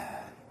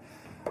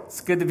It's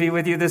good to be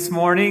with you this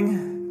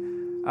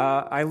morning.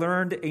 I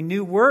learned a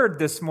new word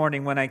this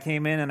morning when I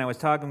came in and I was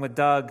talking with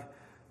Doug.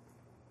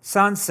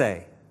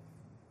 Sansei.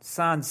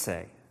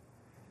 Sansei.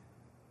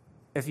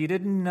 If you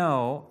didn't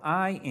know,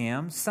 I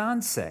am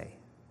Sansei.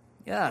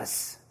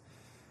 Yes.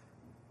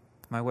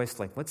 My wife's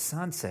like, what's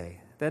Sansei?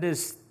 That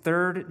is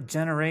third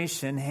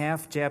generation,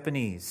 half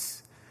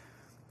Japanese.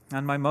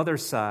 On my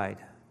mother's side,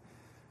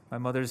 my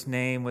mother's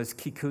name was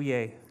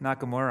Kikuye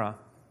Nakamura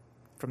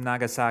from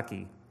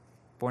Nagasaki,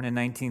 born in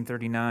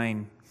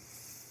 1939.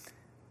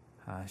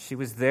 She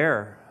was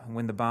there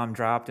when the bomb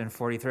dropped in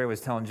 43. I was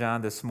telling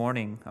John this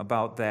morning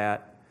about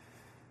that.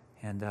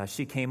 And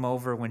she came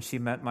over when she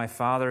met my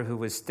father, who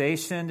was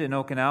stationed in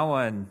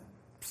Okinawa in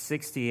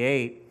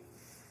 68.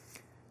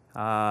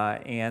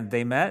 And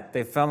they met,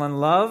 they fell in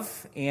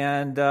love,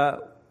 and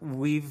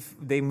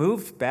they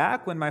moved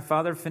back when my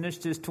father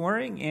finished his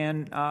touring,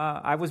 and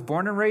I was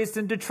born and raised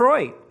in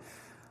Detroit.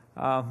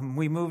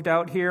 We moved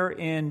out here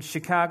in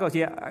Chicago.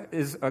 Yeah,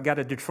 I got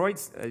a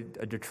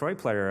Detroit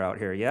player out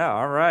here. Yeah,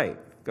 all right.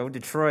 Go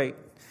Detroit.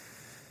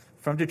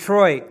 From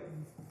Detroit.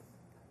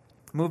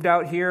 Moved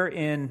out here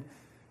in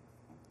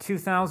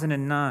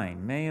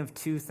 2009, May of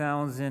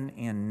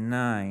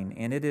 2009.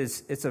 And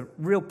it's a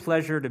real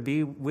pleasure to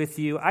be with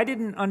you. I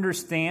didn't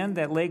understand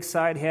that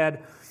Lakeside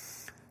had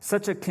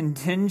such a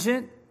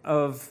contingent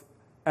of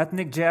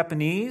ethnic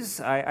Japanese.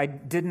 I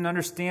didn't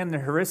understand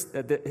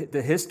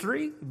the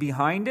history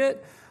behind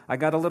it. I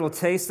got a little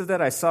taste of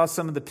that. I saw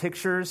some of the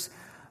pictures.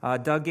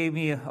 Doug gave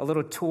me a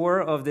little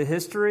tour of the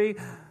history.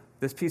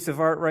 This piece of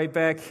art right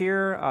back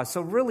here.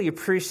 So really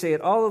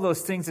appreciate all of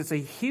those things. It's a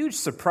huge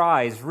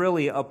surprise,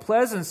 really a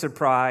pleasant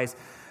surprise.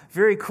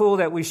 Very cool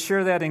that we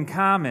share that in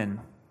common.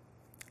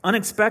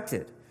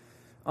 Unexpected.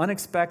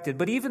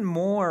 But even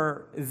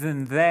more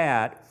than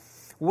that,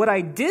 what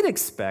I did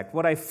expect,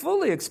 what I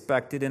fully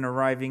expected in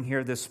arriving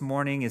here this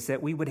morning is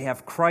that we would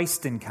have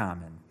Christ in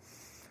common.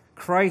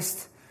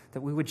 Christ,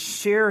 that we would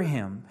share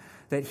Him,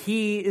 that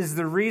He is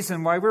the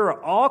reason why we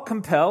were all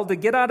compelled to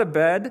get out of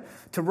bed,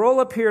 to roll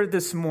up here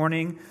this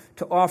morning,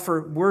 to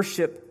offer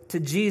worship to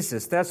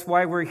Jesus. That's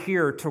why we're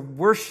here, to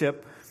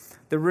worship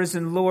the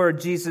risen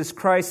Lord Jesus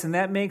Christ. And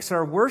that makes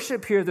our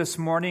worship here this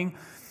morning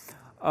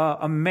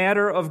a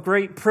matter of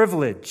great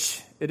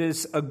privilege. It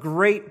is a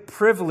great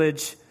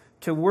privilege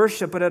to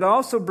worship, but it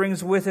also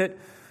brings with it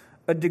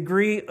a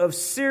degree of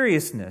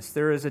seriousness.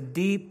 There is a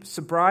deep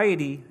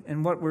sobriety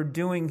in what we're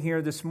doing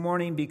here this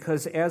morning,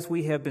 because as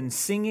we have been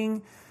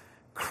singing,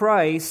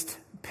 Christ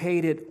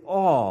paid it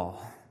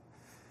all,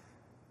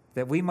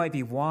 that we might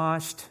be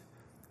washed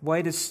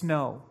white as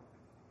snow,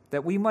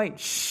 that we might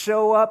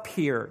show up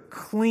here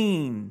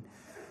clean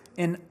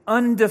and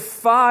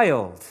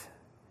undefiled.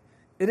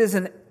 It is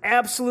an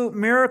absolute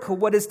miracle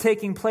what is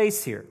taking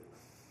place here.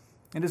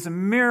 It is a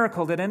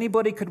miracle that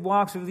anybody could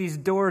walk through these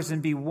doors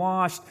and be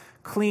washed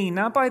clean,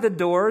 not by the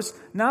doors,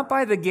 not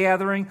by the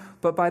gathering,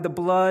 but by the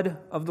blood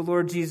of the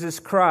Lord Jesus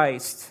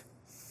Christ.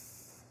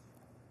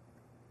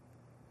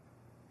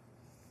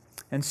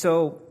 And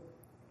so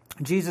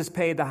Jesus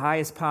paid the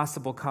highest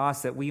possible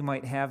cost that we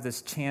might have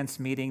this chance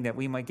meeting, that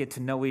we might get to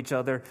know each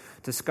other,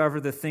 discover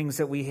the things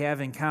that we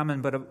have in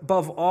common. But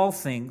above all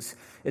things,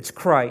 it's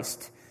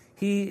Christ.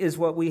 He is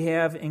what we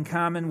have in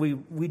common.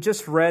 We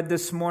just read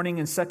this morning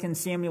in 2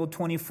 Samuel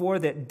 24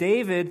 that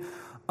David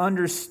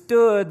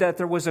understood that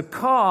there was a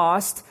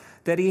cost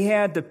that he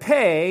had to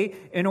pay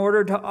in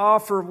order to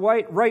offer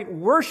right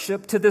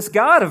worship to this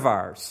God of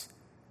ours.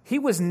 He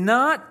was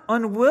not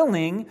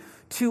unwilling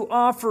to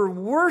offer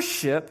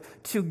worship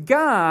to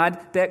God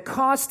that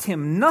cost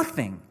him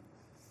nothing.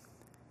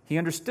 He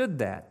understood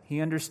that.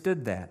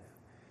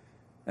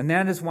 And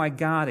that is why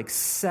God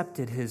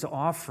accepted his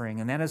offering,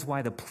 and that is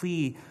why the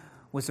plea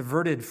was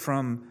averted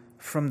from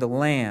the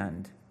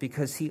land,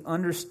 because he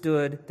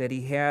understood that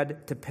he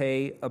had to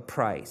pay a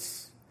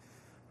price,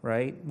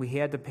 right?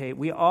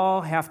 We all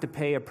have to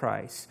pay a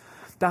price.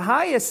 The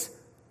highest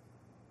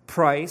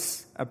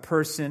price a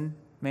person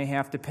may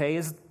have to pay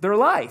is their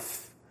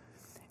life.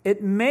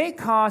 It may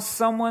cost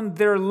someone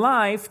their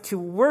life to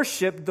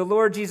worship the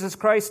Lord Jesus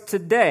Christ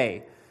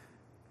today.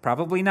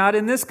 Probably not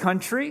in this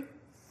country,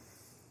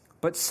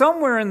 but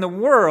somewhere in the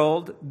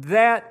world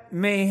that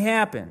may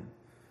happen.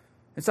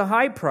 It's a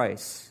high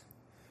price.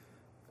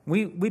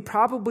 We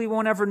probably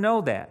won't ever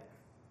know that,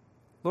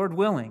 Lord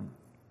willing.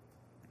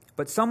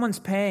 But someone's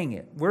paying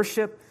it.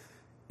 Worship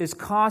is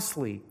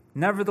costly.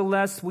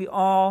 Nevertheless, we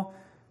all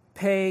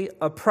pay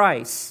a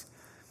price.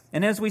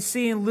 And as we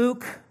see in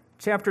Luke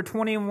chapter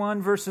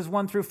 21, verses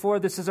 1 through 4,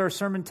 this is our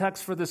sermon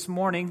text for this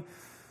morning.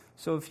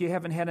 So if you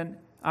haven't had an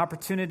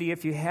opportunity,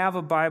 if you have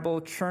a Bible,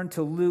 turn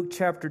to Luke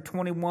chapter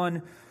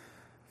 21,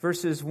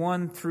 verses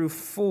 1 through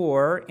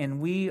 4, and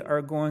we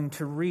are going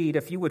to read,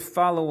 if you would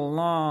follow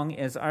along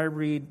as I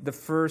read the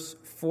first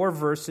 4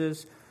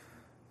 verses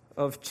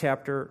of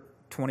chapter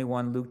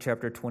 21, Luke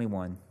chapter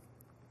 21.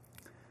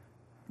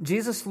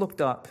 Jesus looked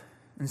up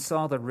and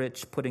saw the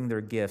rich putting their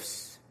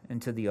gifts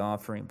into the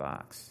offering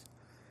box.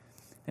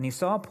 And he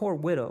saw a poor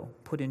widow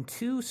put in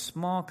 2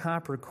 small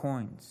copper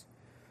coins.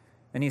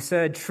 And he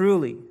said,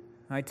 "Truly,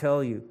 I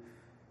tell you,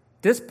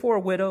 this poor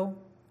widow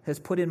has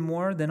put in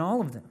more than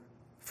all of them,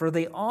 for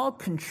they all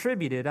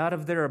contributed out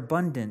of their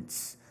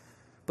abundance.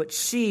 But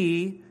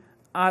she,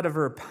 out of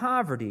her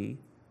poverty,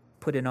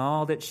 put in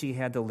all that she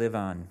had to live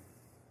on."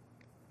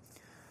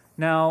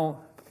 Now,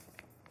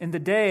 in the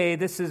day,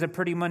 this is a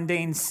pretty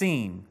mundane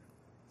scene.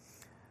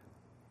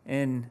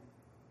 In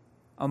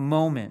a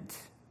moment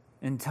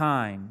in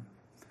time,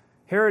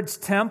 Herod's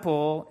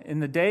temple in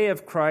the day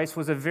of Christ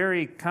was a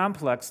very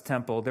complex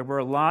temple. There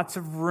were lots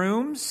of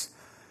rooms,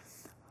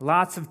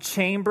 lots of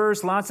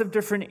chambers, lots of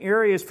different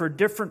areas for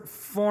different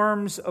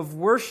forms of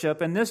worship,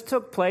 and this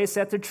took place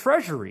at the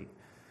treasury.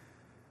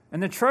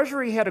 And the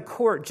treasury had a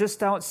court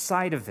just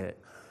outside of it.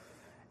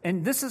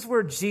 And this is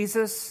where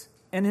Jesus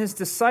and his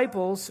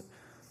disciples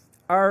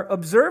are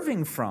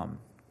observing from.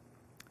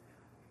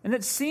 And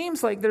it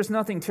seems like there's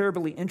nothing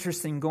terribly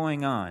interesting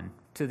going on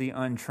to the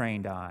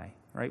untrained eye,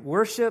 right?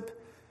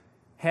 Worship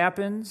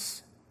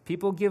happens.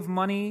 People give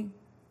money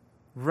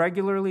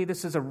regularly.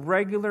 This is a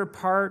regular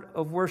part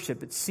of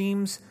worship. It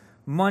seems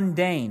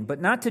mundane, but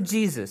not to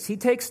Jesus. He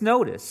takes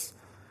notice.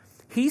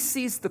 He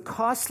sees the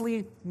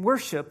costly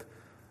worship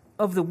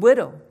of the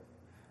widow.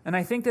 And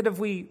I think that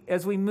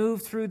as we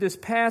move through this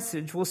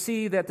passage, we'll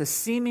see that the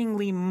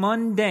seemingly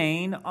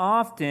mundane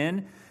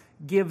often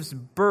gives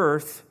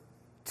birth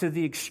to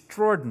the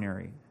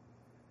extraordinary.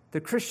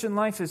 The Christian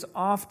life is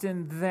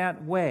often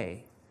that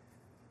way.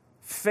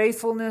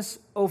 Faithfulness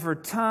over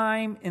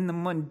time in the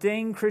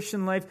mundane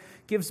Christian life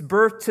gives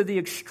birth to the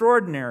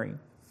extraordinary.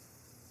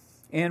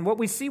 And what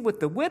we see with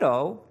the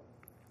widow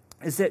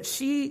is that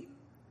she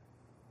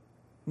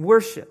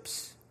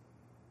worships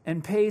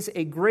and pays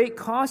a great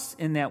cost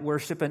in that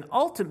worship, and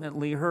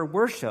ultimately her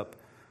worship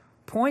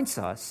points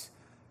us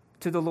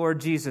to the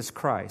Lord Jesus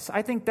Christ.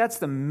 I think that's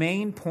the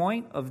main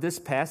point of this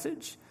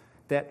passage,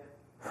 that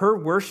her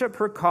worship,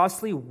 her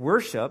costly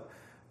worship,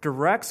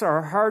 directs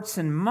our hearts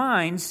and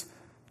minds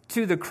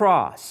to the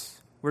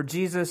cross, where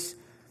Jesus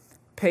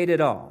paid it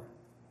all.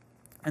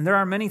 And there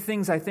are many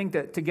things I think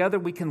that together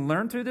we can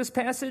learn through this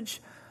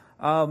passage.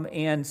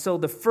 And so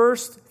the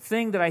first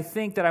thing that I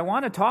think that I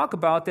want to talk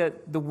about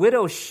that the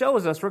widow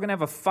shows us, we're going to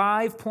have a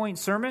 5-point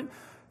sermon.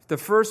 The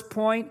first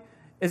point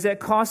is that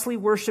costly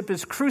worship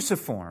is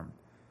cruciform.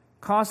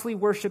 Costly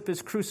worship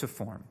is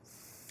cruciform.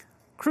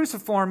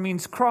 Cruciform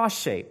means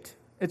cross-shaped.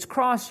 It's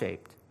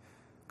cross-shaped.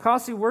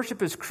 Costly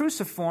worship is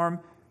cruciform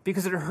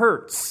because it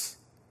hurts.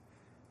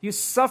 You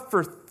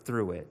suffer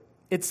through it.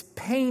 It's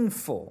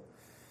painful.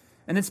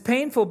 And it's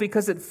painful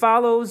because it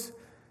follows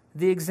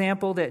the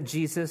example that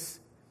Jesus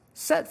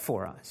set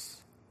for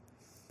us.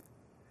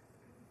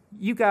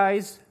 You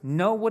guys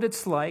know what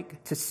it's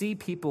like to see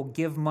people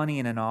give money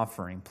in an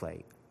offering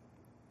plate.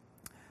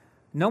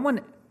 No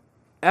one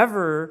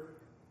ever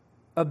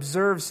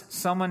observes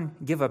someone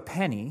give a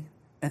penny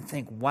and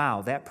think,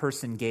 wow, that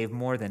person gave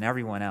more than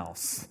everyone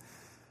else.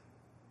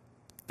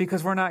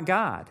 Because we're not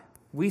God.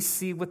 We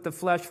see with the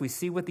flesh, we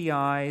see with the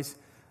eyes.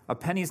 A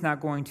penny's not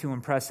going to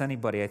impress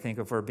anybody, I think,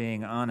 if we're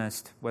being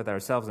honest with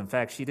ourselves. In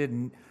fact, she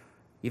didn't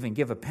even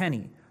give a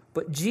penny.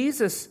 But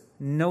Jesus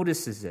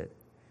notices it.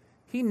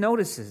 He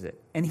notices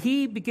it. And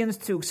he begins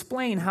to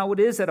explain how it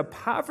is that a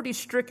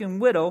poverty-stricken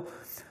widow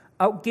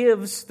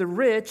outgives the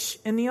rich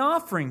in the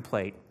offering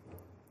plate.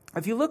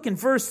 If you look in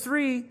verse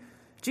 3,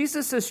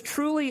 Jesus says,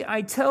 "Truly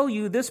I tell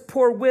you, this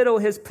poor widow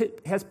has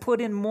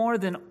put in more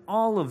than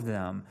all of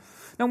them."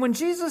 Now, when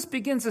Jesus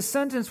begins a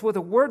sentence with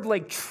a word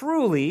like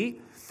truly,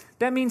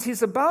 that means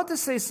he's about to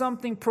say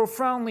something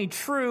profoundly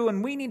true,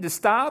 and we need to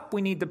stop,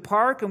 we need to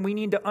park, and we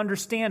need to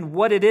understand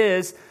what it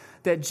is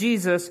that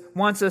Jesus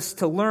wants us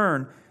to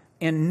learn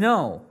and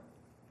know.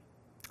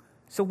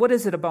 So what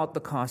is it about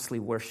the costly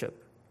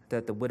worship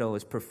that the widow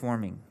is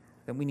performing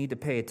that we need to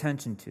pay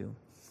attention to?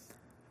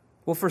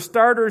 Well, for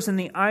starters, in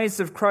the eyes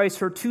of Christ,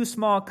 her 2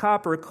 small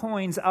copper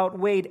coins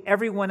outweighed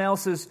everyone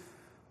else's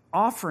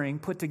offering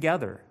put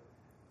together.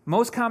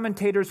 Most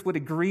commentators would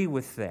agree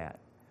with that.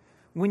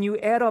 When you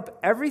add up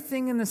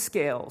everything in the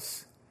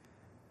scales,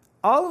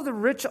 all of the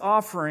rich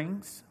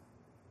offerings,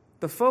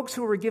 the folks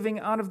who were giving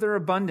out of their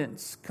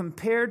abundance,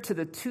 compared to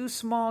the 2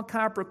 small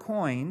copper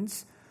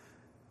coins,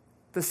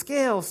 the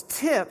scales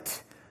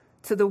tipped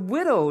to the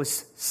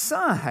widow's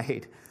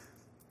side,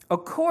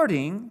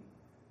 according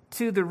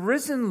to the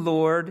risen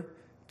Lord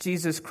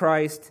Jesus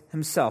Christ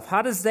himself.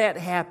 How does that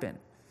happen?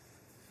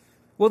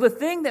 Well, the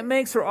thing that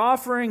makes her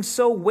offering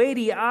so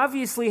weighty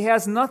obviously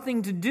has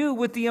nothing to do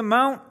with the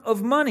amount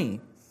of money.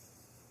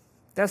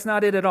 That's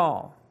not it at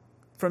all.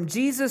 From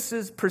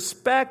Jesus'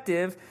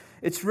 perspective,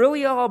 it's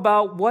really all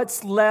about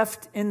what's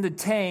left in the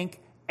tank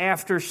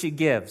after she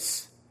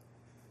gives.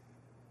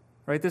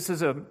 Right? This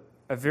is a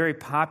very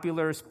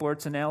popular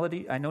sports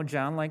analogy. I know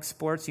John likes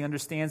sports. He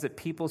understands that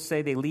people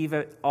say they leave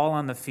it all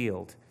on the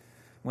field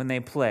when they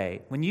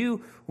play. When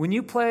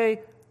you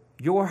play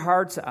your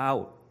hearts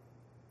out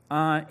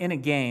in a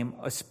game,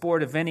 a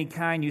sport of any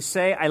kind, you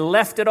say, I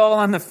left it all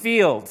on the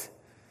field.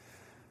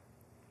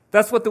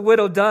 That's what the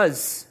widow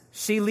does.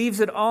 She leaves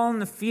it all on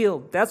the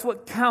field. That's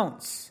what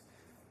counts.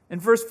 In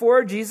verse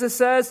 4, Jesus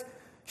says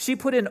she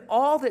put in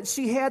all that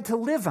she had to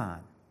live on.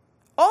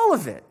 All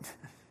of it.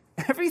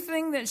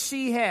 Everything that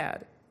she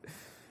had.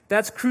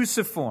 That's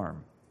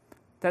cruciform.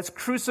 That's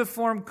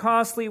cruciform,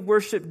 costly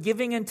worship,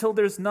 giving until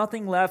there's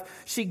nothing left.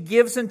 She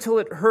gives until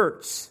it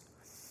hurts.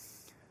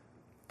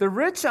 The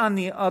rich, on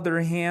the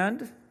other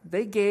hand,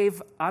 they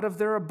gave out of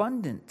their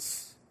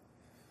abundance.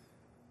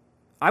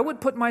 I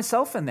would put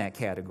myself in that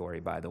category,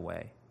 by the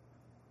way.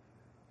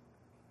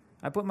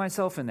 I put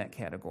myself in that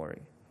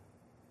category.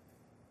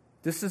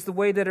 This is the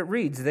way that it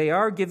reads. They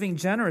are giving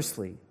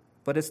generously,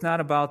 but it's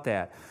not about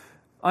that.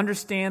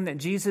 Understand that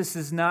Jesus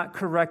is not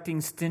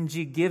correcting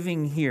stingy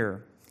giving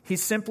here.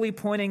 He's simply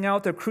pointing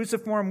out the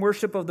cruciform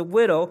worship of the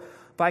widow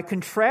by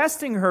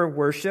contrasting her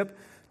worship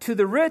to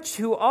the rich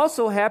who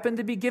also happen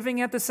to be giving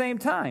at the same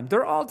time.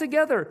 They're all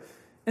together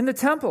in the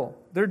temple.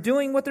 They're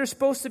doing what they're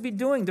supposed to be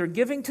doing. They're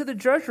giving to the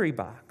treasury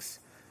box.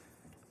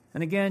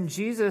 And again,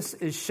 Jesus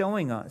is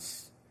showing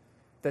us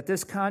that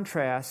this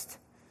contrast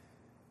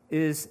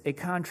is a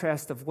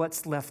contrast of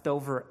what's left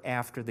over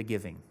after the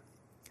giving.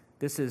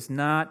 This is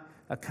not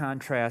a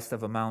contrast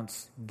of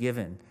amounts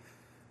given.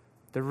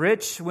 The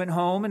rich went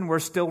home and were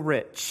still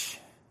rich.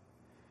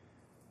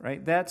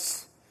 Right?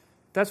 That's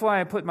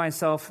why I put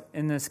myself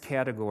in this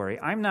category.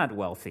 I'm not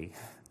wealthy.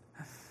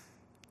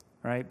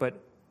 Right?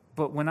 But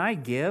when I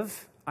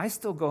give, I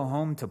still go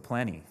home to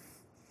plenty.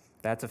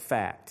 That's a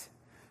fact.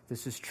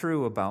 This is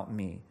true about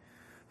me.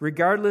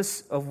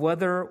 Regardless of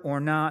whether or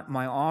not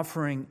my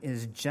offering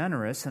is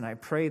generous, and I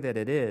pray that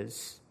it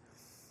is,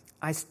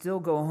 I still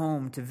go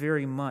home to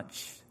very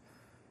much.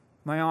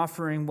 My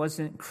offering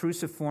wasn't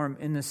cruciform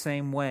in the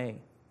same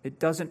way. It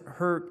doesn't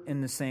hurt in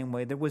the same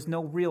way. There was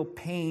no real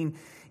pain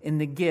in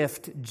the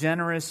gift,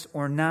 generous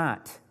or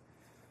not.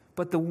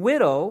 But the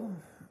widow,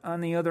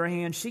 on the other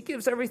hand, she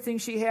gives everything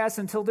she has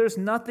until there's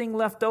nothing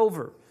left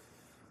over.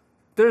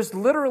 There's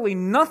literally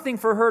nothing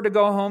for her to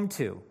go home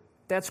to.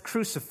 That's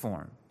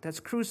cruciform. That's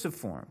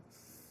cruciform.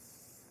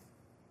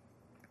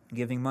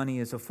 Giving money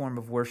is a form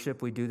of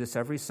worship. We do this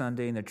every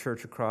Sunday in the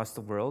church across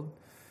the world.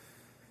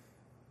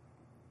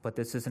 But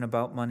this isn't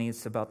about money.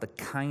 It's about the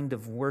kind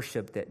of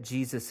worship that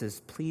Jesus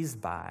is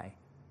pleased by.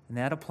 And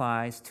that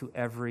applies to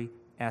every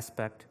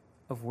aspect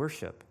of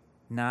worship,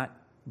 not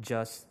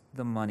just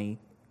the money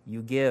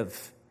you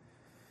give.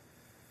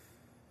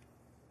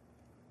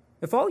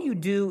 If all you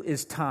do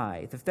is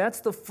tithe, if that's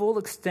the full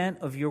extent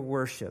of your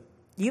worship,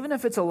 even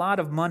if it's a lot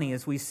of money,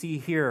 as we see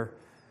here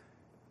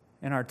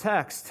in our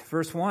text,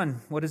 verse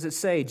 1, what does it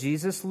say?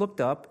 Jesus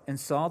looked up and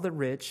saw the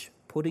rich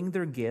putting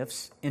their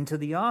gifts into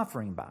the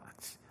offering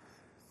box.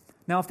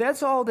 Now, if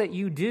that's all that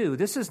you do,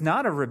 this is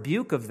not a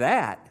rebuke of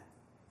that.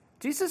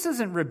 Jesus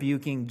isn't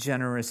rebuking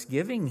generous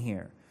giving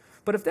here.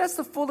 But if that's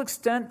the full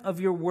extent of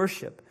your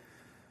worship,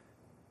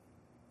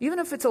 even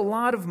if it's a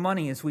lot of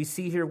money, as we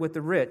see here with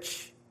the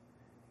rich,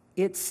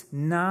 it's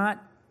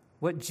not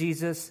what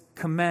Jesus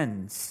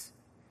commends.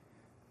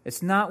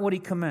 It's not what he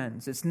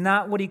commends. It's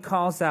not what he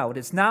calls out.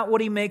 It's not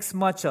what he makes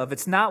much of.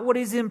 It's not what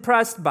he's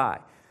impressed by.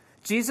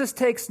 Jesus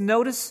takes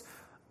notice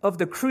of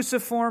the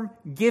cruciform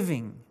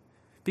giving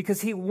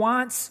because he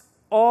wants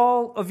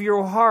all of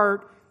your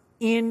heart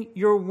in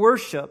your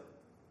worship,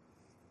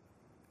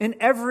 in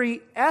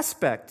every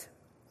aspect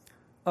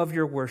of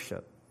your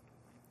worship.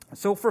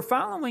 So for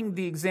following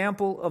the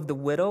example of the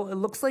widow, it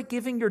looks like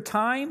giving your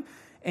time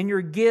and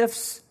your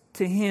gifts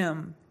to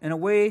him in a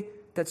way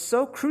that's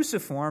so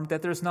cruciform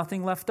that there's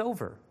nothing left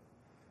over.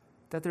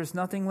 That there's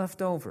nothing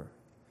left over.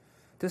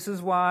 This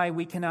is why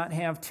we cannot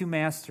have two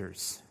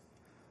masters.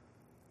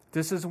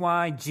 This is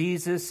why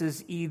Jesus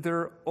is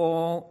either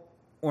all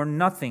or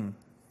nothing.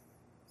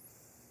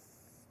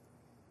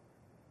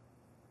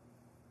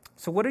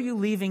 So what are you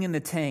leaving in the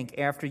tank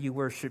after you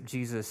worship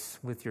Jesus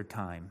with your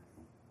time?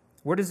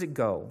 Where does it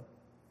go?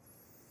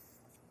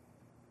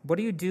 What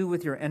do you do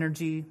with your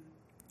energy,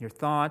 your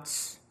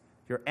thoughts,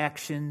 your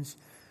actions,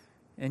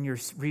 and your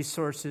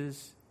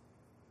resources,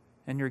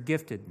 and your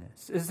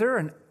giftedness? Is there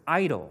an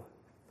idol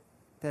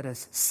that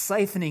is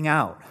siphoning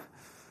out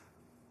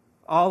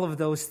all of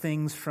those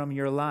things from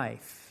your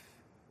life?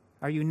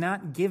 Are you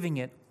not giving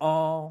it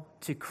all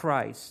to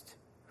Christ,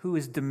 who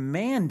is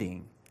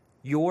demanding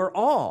your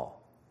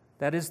all?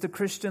 That is the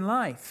Christian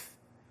life.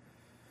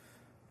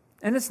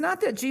 And it's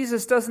not that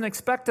Jesus doesn't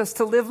expect us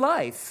to live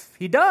life.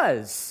 He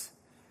does.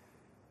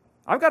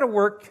 I've got to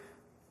work,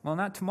 well,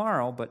 not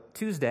tomorrow, but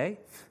Tuesday.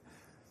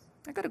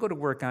 I got to go to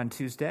work on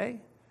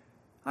Tuesday.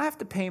 I have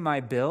to pay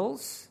my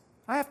bills.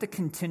 I have to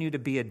continue to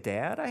be a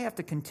dad. I have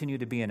to continue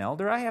to be an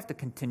elder. I have to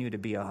continue to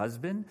be a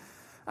husband.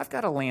 I've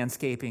got a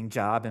landscaping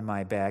job in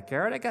my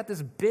backyard. I got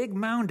this big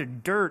mound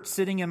of dirt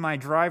sitting in my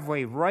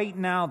driveway right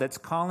now that's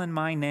calling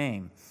my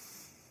name.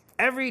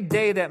 Every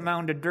day that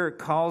mound of dirt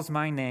calls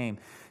my name.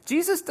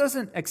 Jesus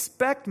doesn't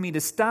expect me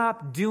to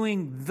stop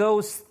doing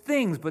those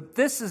things, but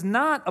this is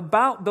not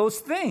about those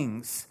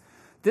things.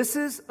 This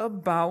is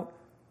about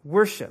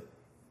worship.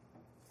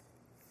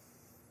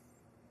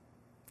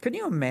 Can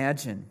you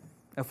imagine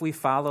if we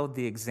followed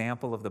the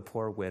example of the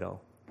poor widow?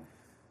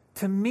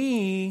 To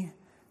me,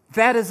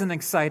 That is an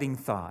exciting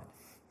thought.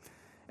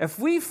 If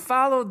we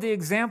followed the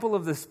example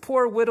of this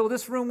poor widow,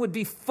 this room would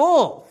be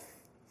full.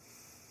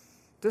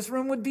 This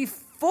room would be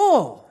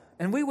full,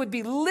 and we would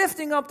be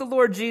lifting up the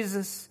Lord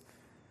Jesus.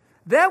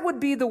 That would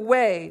be the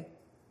way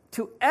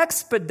to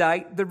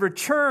expedite the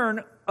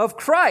return of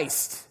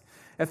Christ.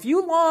 If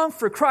you long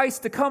for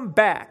Christ to come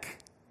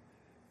back,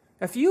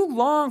 if you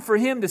long for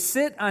him to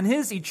sit on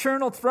his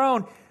eternal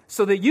throne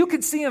so that you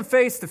can see him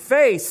face to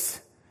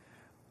face,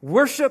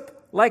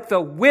 worship like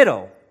the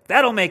widow.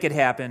 That'll make it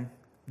happen.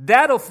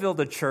 That'll fill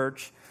the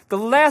church. The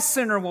last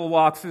sinner will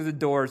walk through the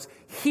doors.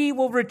 He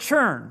will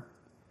return.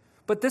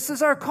 But this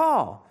is our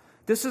call.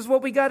 This is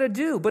what we got to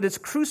do. But it's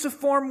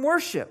cruciform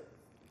worship.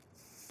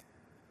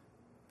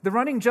 The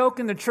running joke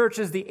in the church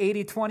is the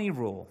 80-20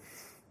 rule,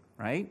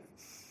 right?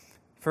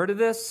 Heard of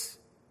this?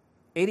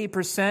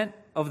 80%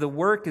 of the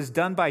work is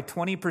done by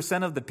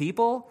 20% of the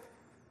people.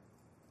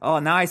 Oh,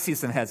 now I see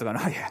some heads going,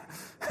 oh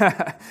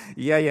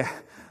yeah. yeah.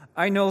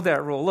 I know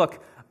that rule.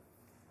 Look,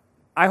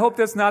 I hope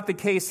that's not the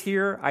case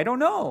here. I don't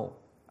know.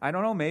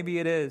 Maybe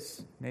it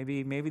is.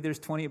 Maybe there's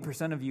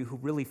 20% of you who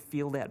really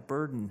feel that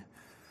burden.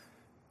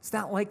 It's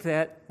not like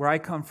that where I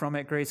come from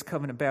at Grace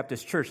Covenant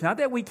Baptist Church. Not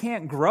that we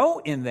can't grow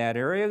in that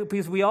area,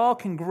 because we all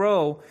can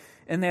grow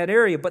in that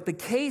area, but the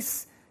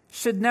case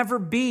should never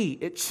be.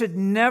 It should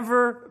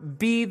never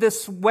be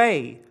this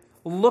way.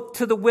 Look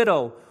to the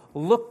widow.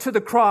 Look to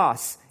the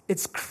cross.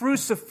 It's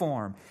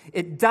cruciform.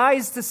 It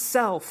dies to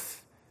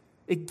self.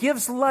 It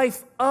gives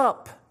life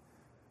up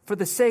for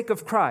the sake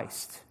of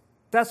Christ.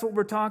 That's what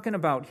we're talking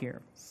about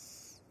here.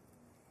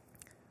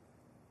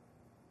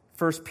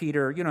 1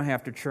 Peter, you don't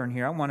have to turn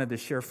here. I wanted to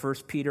share 1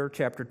 Peter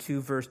chapter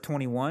 2, verse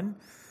 21.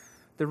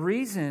 The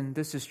reason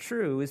this is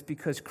true is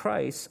because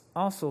Christ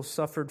also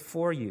suffered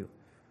for you,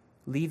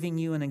 leaving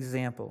you an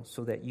example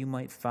so that you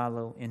might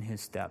follow in his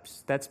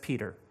steps. That's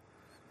Peter.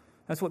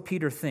 That's what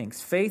Peter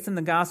thinks. Faith in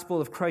the gospel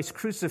of Christ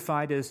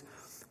crucified is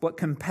what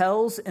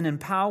compels and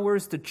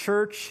empowers the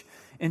church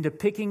into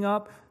picking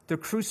up the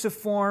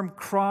cruciform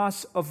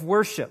cross of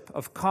worship,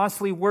 of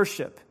costly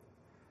worship.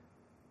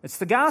 It's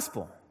the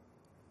gospel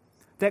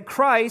that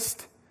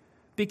Christ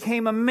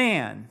became a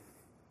man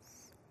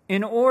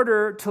in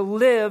order to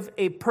live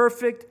a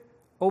perfect,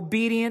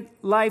 obedient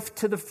life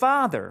to the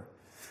Father,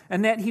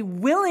 and that he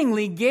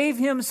willingly gave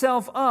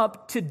himself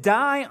up to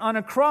die on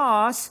a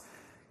cross,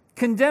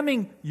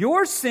 condemning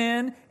your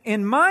sin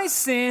and my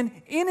sin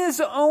in his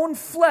own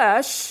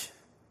flesh.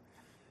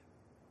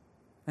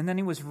 And then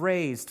he was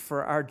raised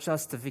for our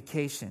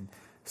justification,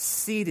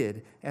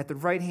 seated at the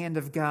right hand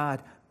of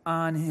God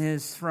on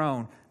his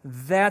throne.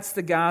 That's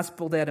the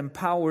gospel that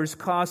empowers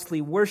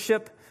costly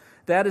worship.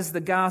 That is the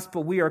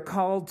gospel we are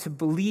called to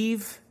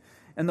believe,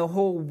 and the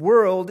whole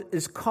world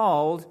is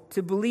called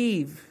to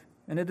believe.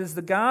 And it is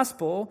the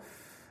gospel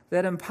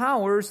that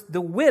empowers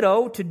the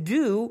widow to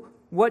do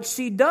what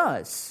she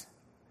does.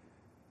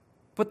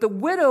 But the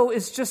widow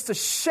is just a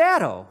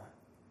shadow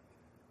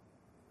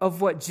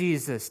of what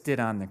Jesus did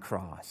on the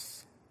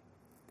cross.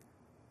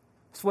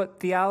 It's what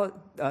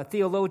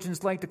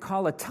theologians like to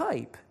call a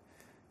type.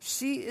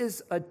 She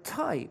is a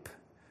type.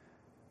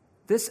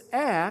 This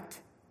act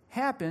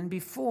happened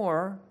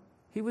before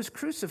he was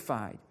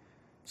crucified,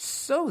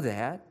 so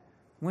that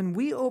when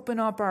we open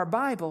up our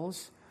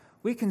Bibles,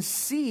 we can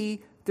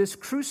see this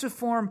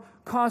cruciform,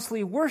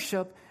 costly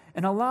worship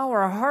and allow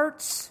our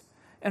hearts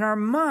and our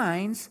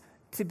minds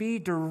to be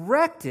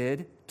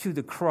directed to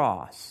the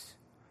cross.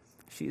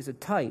 She is a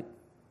type.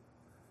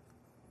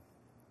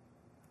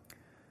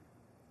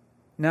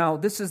 Now,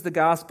 this is the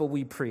gospel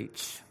we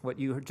preach, what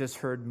you just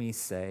heard me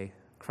say.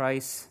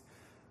 Christ,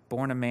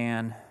 born a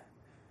man,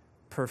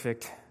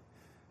 perfect,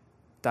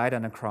 died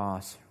on a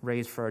cross,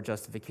 raised for our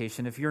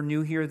justification. If you're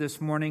new here this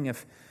morning,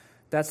 if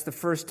that's the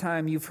first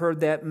time you've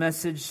heard that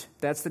message,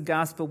 that's the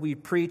gospel we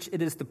preach.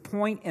 It is the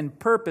point and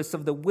purpose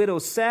of the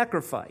widow's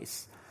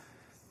sacrifice.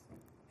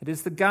 It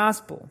is the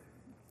gospel.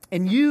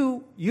 And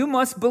you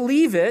must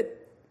believe it,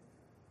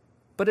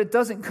 but it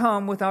doesn't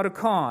come without a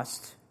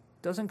cost.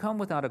 It doesn't come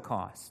without a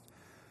cost.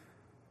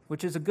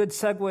 Which is a good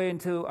segue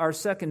into our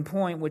second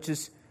point, which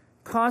is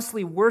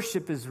costly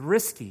worship is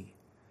risky.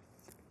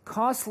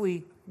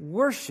 Costly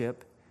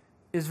worship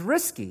is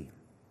risky.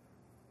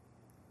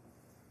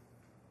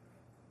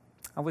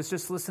 I was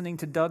just listening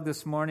to Doug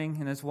this morning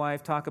and his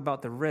wife talk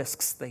about the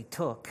risks they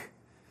took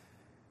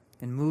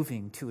in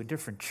moving to a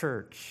different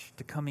church,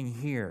 to coming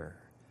here.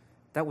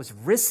 That was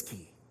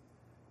risky.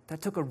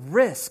 That took a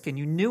risk, and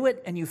you knew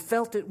it and you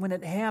felt it when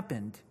it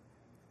happened.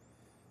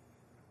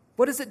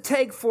 What does it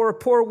take for a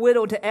poor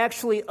widow to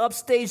actually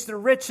upstage the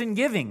rich in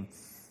giving?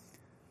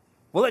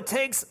 Well, it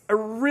takes a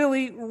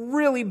really,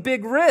 really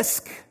big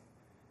risk.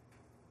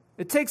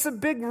 It takes a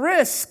big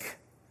risk.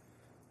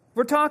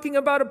 We're talking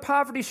about a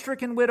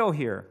poverty-stricken widow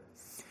here.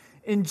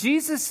 In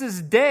Jesus'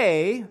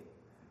 day,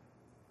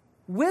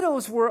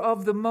 widows were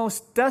of the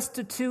most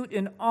destitute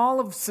in all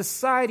of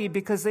society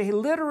because they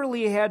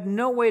literally had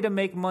no way to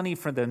make money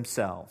for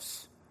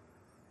themselves.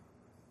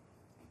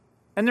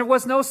 And there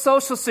was no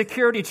Social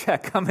Security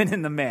check coming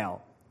in the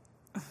mail.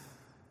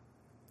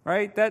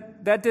 right?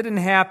 That didn't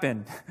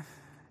happen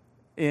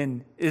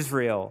in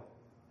Israel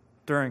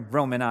during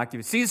Roman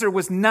occupation. Caesar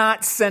was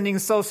not sending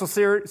Social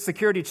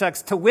Security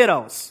checks to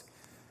widows.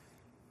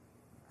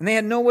 And they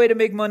had no way to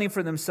make money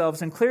for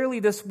themselves. And clearly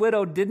this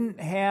widow didn't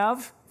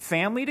have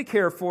family to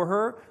care for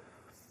her,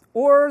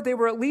 or they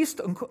were at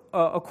least,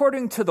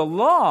 according to the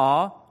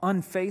law,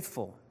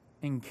 unfaithful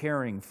in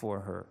caring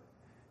for her.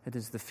 It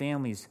is the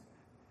family's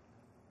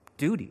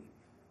duty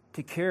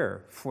to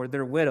care for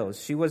their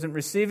widows. She wasn't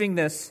receiving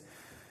this.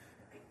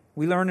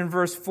 We learn in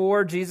verse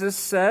 4, Jesus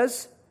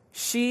says,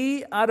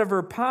 she, out of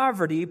her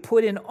poverty,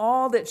 put in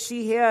all that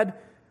she had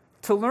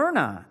to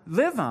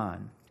live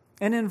on.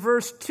 And in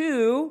verse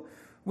 2,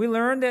 we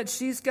learn that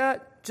she's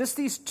got just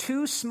these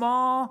 2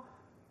 small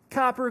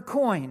copper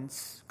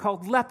coins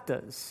called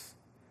leptas.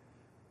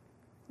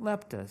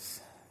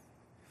 Leptas.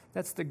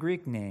 That's the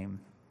Greek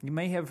name. You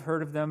may have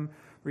heard of them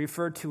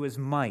referred to as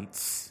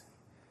mites.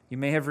 You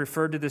may have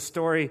referred to the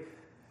story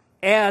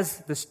as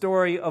the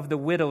story of the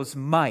widow's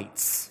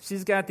mites.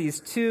 She's got these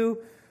 2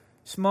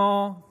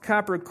 small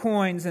copper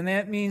coins, and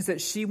that means that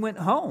she went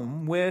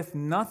home with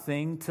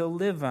nothing to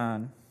live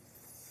on.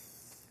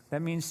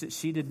 That means that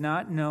she did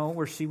not know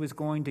where she was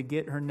going to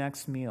get her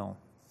next meal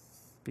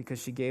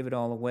because she gave it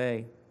all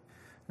away.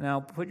 Now,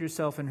 put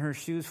yourself in her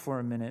shoes for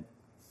a minute,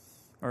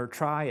 or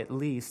try at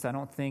least.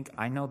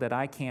 I know that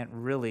I can't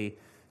really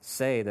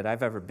say that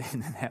I've ever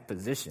been in that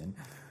position.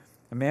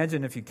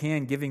 Imagine, if you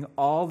can, giving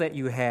all that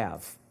you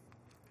have,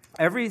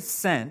 every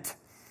cent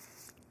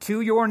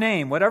to your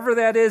name, whatever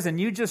that is, and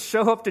you just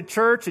show up to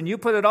church and you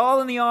put it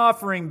all in the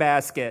offering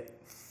basket.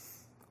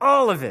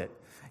 All of it.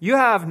 You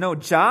have no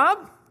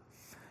job.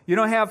 You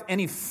don't have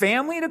any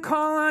family to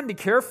call on to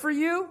care for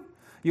you.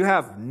 You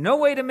have no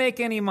way to make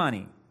any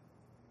money.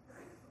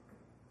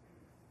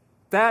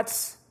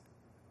 That's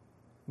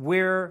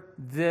where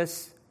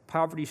this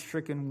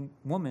poverty-stricken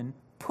woman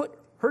put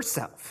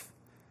herself.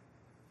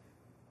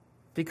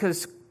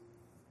 Because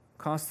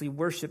costly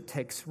worship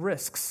takes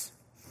risks.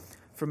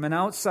 From an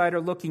outsider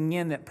looking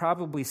in, that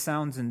probably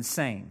sounds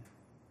insane.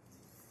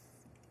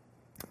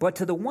 But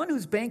to the one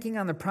who's banking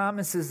on the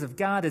promises of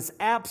God, it's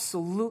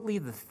absolutely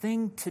the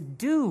thing to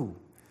do.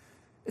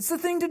 It's the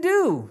thing to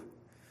do.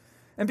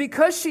 And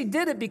because she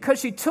did it, because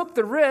she took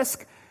the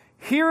risk,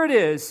 here it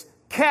is,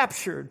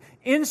 captured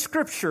in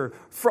Scripture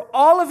for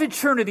all of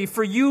eternity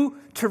for you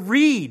to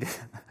read.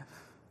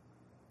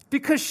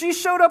 Because she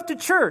showed up to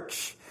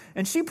church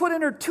and she put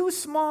in her 2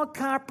 small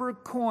copper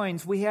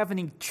coins, we have an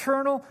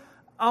eternal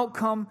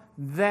outcome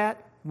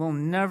that will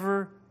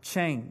never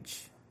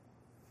change.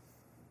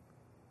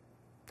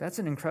 That's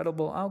an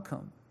incredible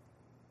outcome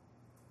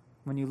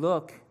when you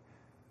look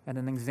at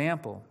an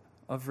example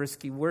of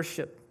risky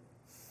worship,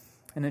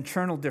 an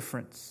eternal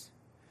difference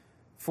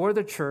for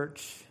the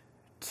church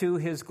to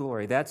His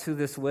glory. That's who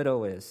this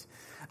widow is.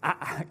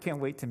 I can't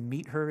wait to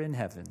meet her in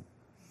heaven.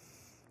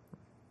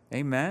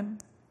 Amen?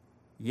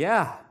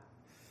 Yeah.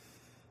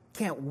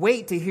 Can't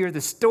wait to hear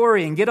the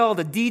story and get all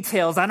the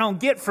details I don't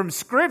get from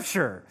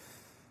Scripture.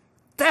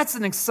 That's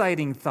an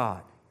exciting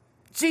thought.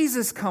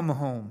 Jesus come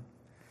home.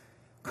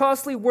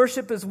 Costly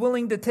worship is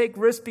willing to take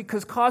risks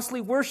because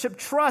costly worship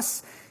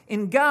trusts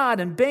in God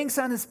and banks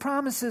on His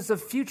promises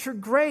of future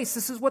grace.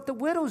 This is what the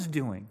widow's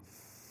doing.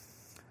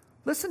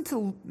 Listen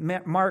to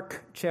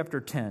Mark chapter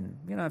 10.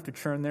 You don't have to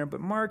turn there, but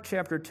Mark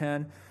chapter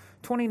 10,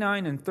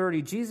 29 and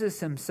 30, Jesus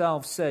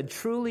Himself said,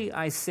 "Truly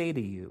I say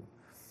to you,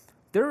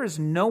 there is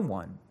no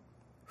one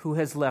who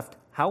has left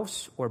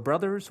house or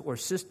brothers or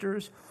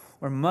sisters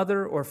or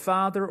mother or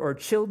father or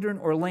children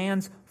or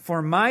lands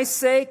for my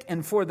sake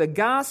and for the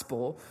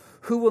gospel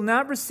who will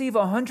not receive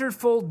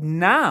 100-fold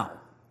now."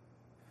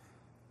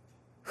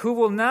 Who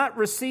will not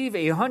receive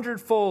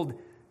 100-fold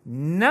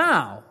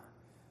now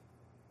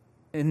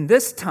in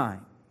this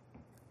time,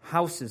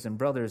 houses and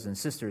brothers and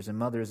sisters and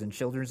mothers and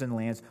children and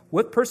lands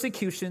with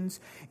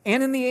persecutions,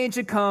 and in the age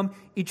to come,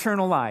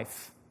 eternal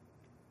life.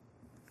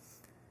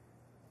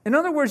 In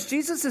other words,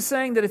 Jesus is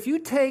saying that if you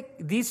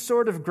take these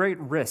sort of great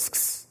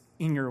risks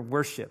in your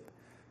worship,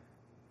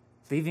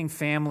 leaving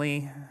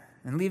family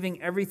and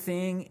leaving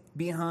everything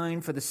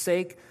behind for the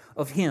sake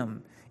of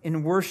Him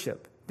in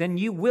worship, then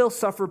you will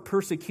suffer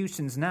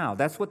persecutions now.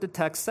 That's what the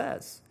text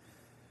says.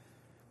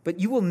 But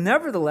you will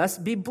nevertheless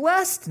be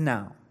blessed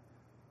now.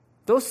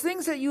 Those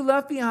things that you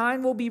left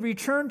behind will be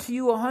returned to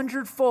you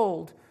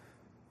 100-fold.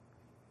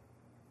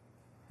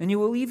 And you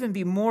will even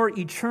be more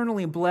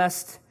eternally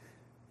blessed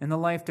in the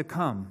life to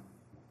come.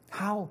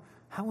 How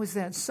is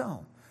that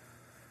so?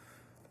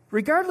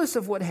 Regardless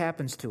of what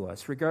happens to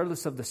us,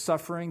 regardless of the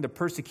suffering, the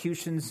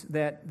persecutions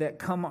that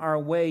come our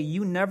way,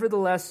 you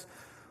nevertheless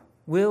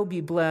will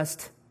be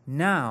blessed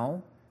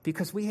now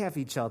because we have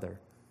each other.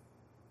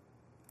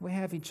 We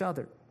have each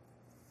other.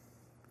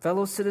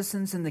 Fellow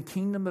citizens in the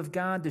kingdom of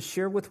God, to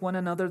share with one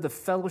another the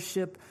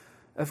fellowship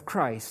of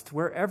Christ.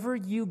 Wherever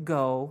you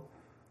go,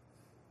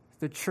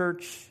 the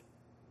church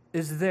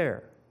is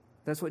there.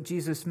 That's what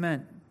Jesus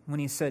meant when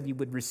He said you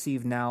would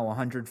receive now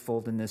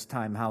 100-fold in this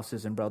time,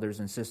 houses and brothers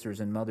and sisters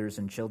and mothers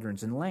and children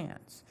and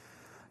lands.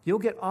 You'll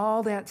get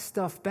all that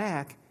stuff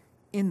back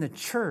in the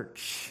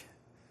church.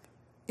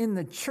 In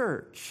the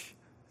church.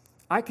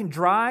 I can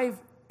drive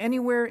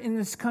anywhere in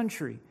this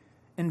country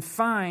and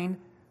find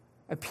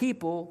a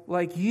people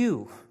like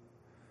you,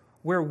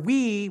 where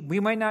we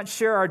might not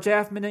share our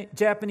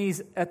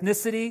Japanese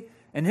ethnicity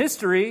and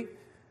history,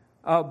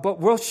 but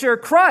we'll share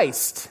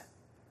Christ.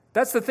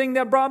 That's the thing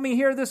that brought me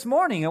here this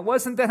morning. It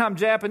wasn't that I'm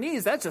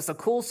Japanese. That's just a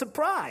cool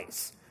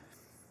surprise.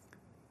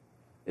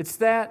 It's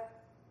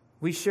that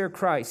we share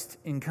Christ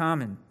in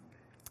common.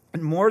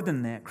 And more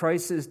than that,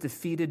 Christ has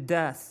defeated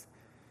death.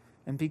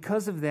 And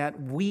because of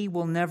that, we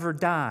will never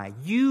die.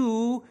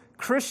 You,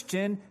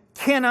 Christian,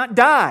 cannot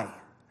die.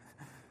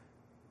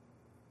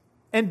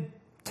 And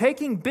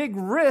taking big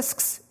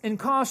risks in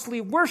costly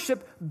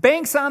worship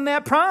banks on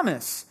that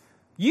promise.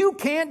 You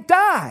can't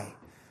die.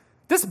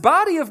 This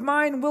body of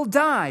mine will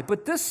die,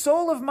 but this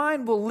soul of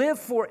mine will live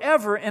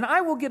forever, and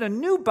I will get a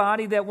new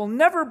body that will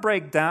never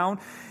break down.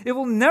 It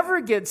will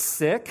never get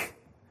sick.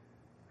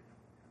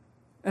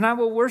 And I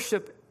will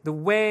worship the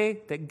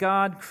way that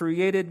God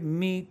created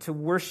me to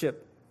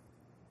worship.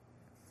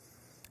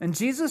 And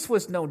Jesus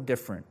was no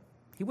different.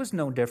 He was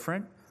no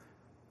different.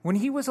 When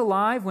he was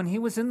alive, when he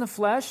was in the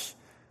flesh,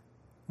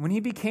 when he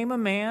became a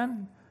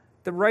man,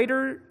 the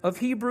writer of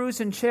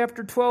Hebrews in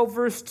chapter 12,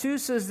 verse 2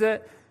 says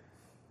that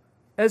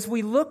as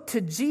we look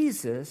to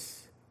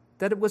Jesus,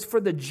 that it was for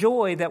the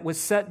joy that was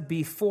set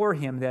before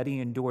him that he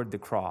endured the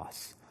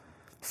cross.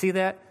 See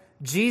that?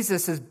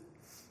 Jesus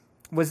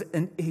was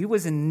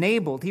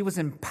enabled, he was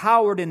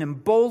empowered and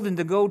emboldened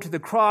to go to the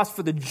cross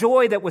for the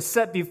joy that was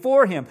set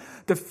before him.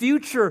 The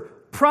future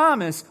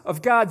promise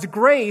of God's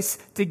grace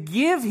to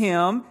give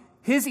him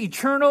his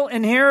eternal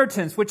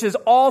inheritance, which is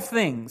all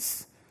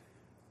things.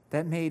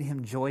 That made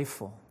him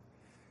joyful.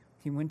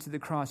 He went to the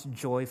cross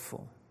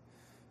joyful.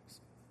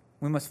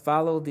 We must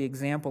follow the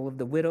example of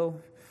the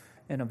widow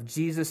and of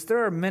Jesus.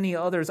 There are many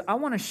others. I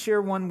want to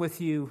share one with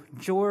you,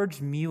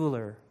 George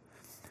Mueller.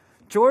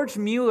 George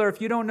Mueller, if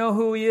you don't know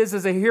who he is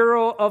a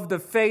hero of the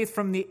faith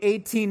from the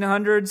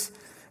 1800s.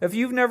 If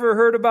you've never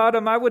heard about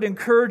him, I would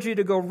encourage you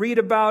to go read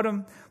about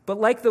him. But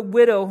like the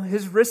widow,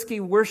 his risky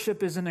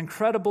worship is an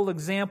incredible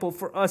example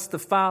for us to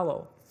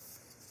follow.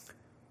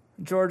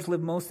 George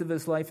lived most of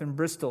his life in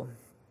Bristol,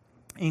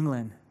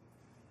 England,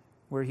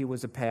 where he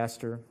was a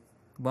pastor,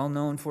 well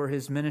known for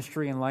his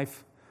ministry and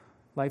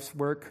life's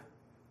work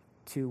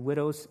to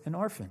widows and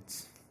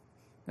orphans,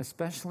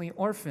 especially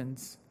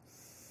orphans.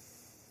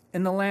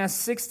 In the last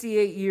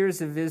 68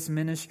 years of his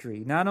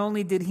ministry, not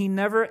only did he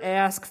never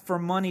ask for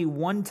money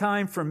one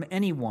time from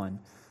anyone,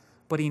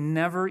 but he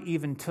never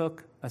even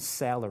took a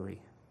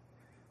salary.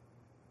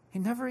 He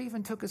never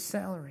even took a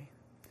salary.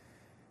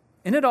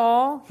 In it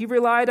all, he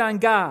relied on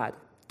God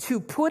to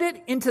put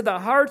it into the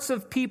hearts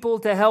of people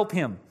to help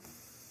him.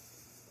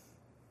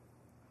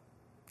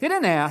 He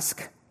didn't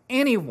ask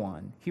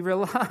anyone. He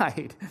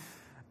relied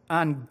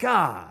on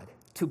God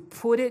to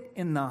put it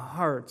in the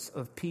hearts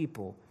of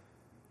people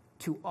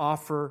to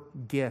offer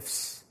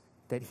gifts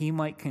that he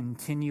might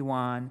continue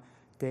on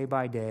day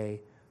by day,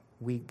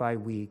 week by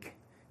week,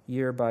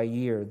 year by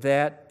year.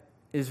 That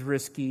is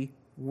risky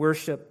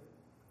worship.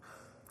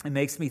 It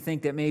makes me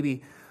think that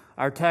maybe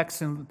our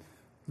text in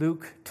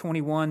Luke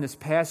 21, this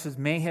passage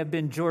may have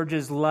been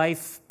George's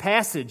life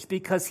passage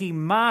because he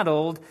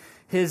modeled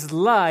his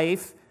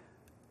life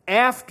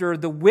after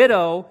the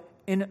widow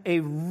in a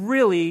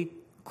really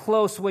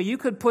close way. You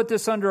could put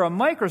this under a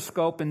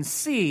microscope and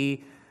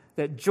see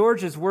that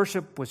George's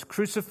worship was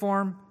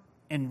cruciform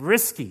and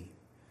risky.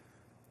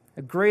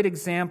 A great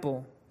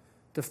example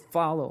to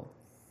follow.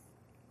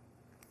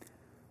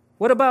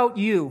 What about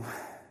you?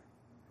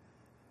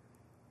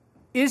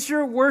 Is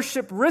your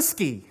worship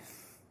risky?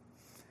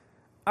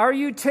 Are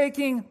you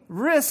taking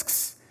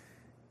risks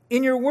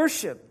in your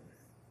worship?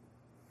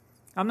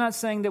 I'm not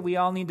saying that we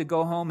all need to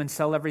go home and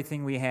sell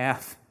everything we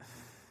have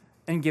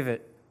and give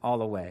it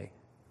all away.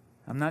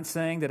 I'm not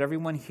saying that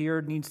everyone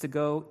here needs to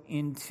go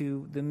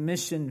into the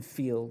mission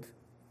field,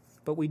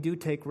 but we do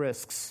take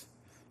risks,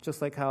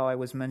 just like how I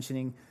was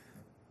mentioning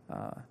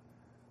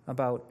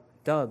about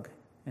Doug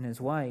and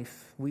his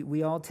wife.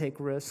 We all take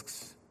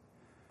risks.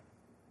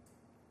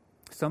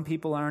 Some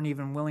people aren't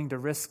even willing to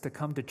risk to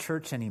come to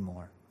church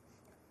anymore.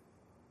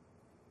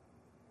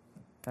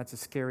 That's a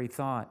scary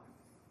thought.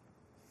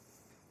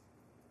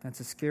 That's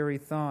a scary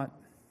thought.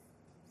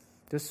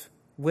 This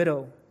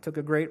widow took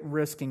a great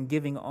risk in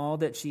giving all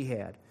that she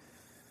had.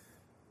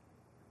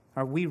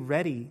 Are we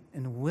ready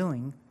and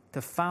willing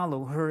to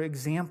follow her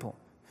example?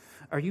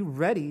 Are you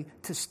ready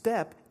to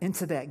step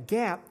into that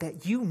gap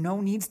that you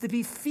know needs to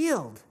be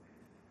filled?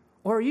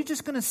 Or are you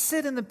just going to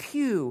sit in the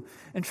pew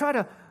and try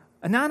to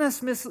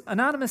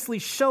anonymously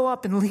show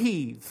up and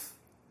leave?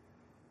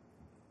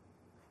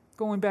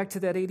 Going back to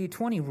that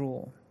 80-20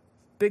 rule,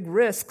 big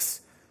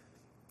risks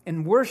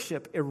in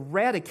worship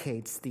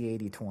eradicates the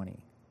 80-20.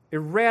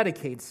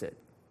 Eradicates it.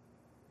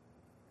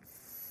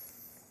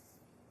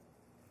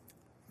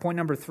 Point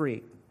number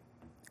 3,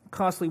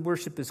 costly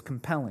worship is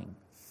compelling.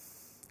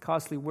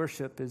 Costly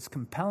worship is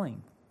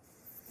compelling.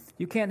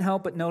 You can't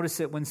help but notice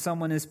it when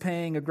someone is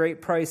paying a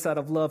great price out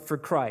of love for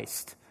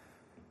Christ.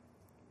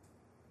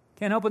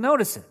 Can't help but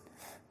notice it.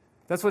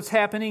 That's what's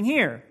happening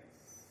here.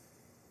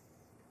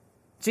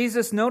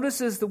 Jesus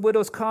notices the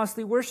widow's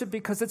costly worship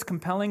because it's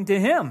compelling to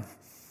him.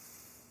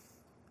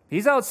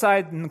 He's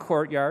outside in the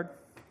courtyard.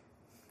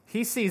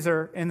 He sees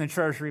her in the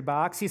treasury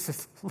box. He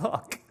says,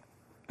 look,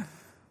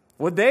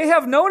 would they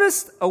have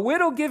noticed a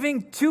widow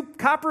giving 2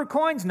 copper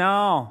coins?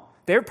 No.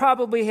 They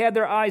probably had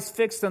their eyes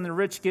fixed on the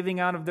rich giving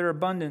out of their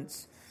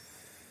abundance.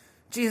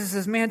 Jesus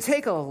says, man,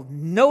 take a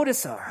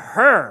notice of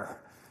her.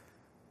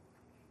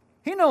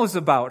 He knows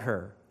about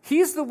her.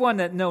 He's the one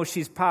that knows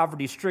she's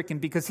poverty-stricken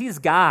because he's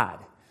God.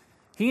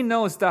 He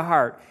knows the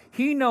heart.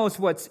 He knows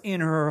what's in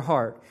her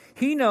heart.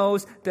 He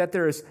knows that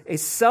there's a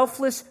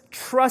selfless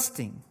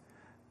trusting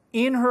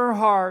in her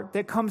heart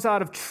that comes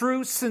out of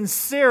true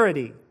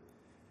sincerity.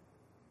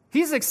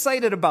 He's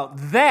excited about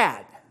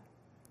that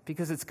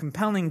because it's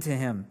compelling to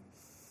him.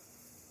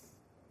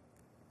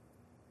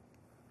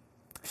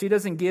 She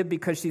doesn't give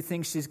because she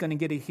thinks she's going to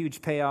get a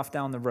huge payoff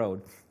down the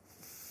road,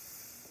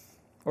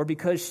 or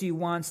because she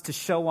wants to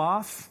show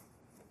off.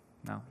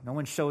 No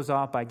one shows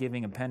off by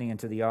giving a penny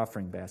into the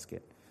offering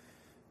basket.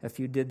 If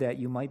you did that,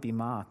 you might be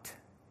mocked,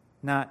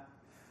 not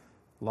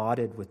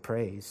lauded with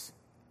praise.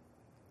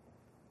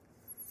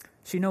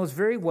 She knows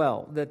very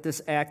well that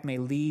this act may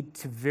lead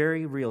to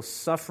very real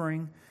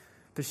suffering,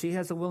 but she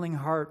has a willing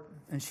heart,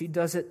 and she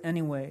does it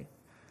anyway.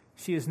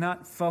 She is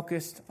not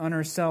focused on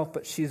herself,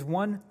 but she's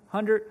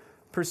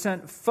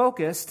 100%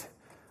 focused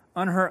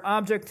on her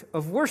object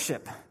of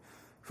worship,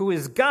 who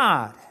is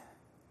God.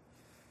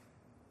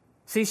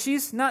 See,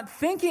 she's not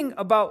thinking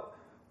about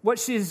what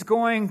she's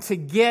going to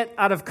get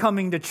out of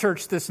coming to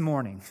church this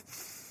morning.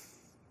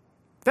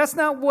 That's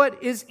not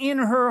what is in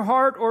her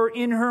heart or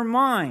in her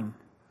mind.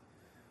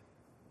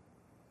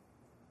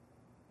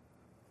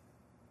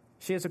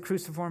 She has a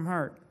cruciform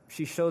heart.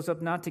 She shows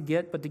up not to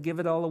get, but to give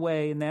it all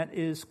away, and that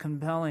is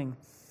compelling.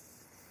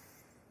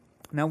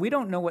 Now, we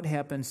don't know what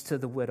happens to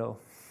the widow.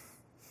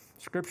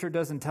 Scripture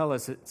doesn't tell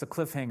us. It's a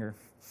cliffhanger.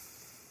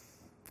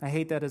 I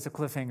hate that as a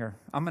cliffhanger.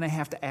 I'm going to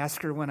have to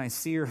ask her when I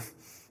see her,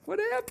 what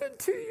happened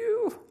to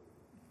you?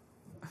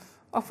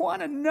 I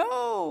want to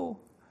know.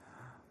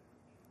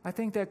 I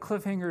think that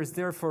cliffhanger is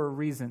there for a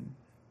reason.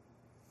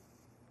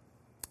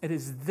 It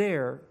is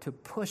there to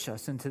push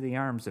us into the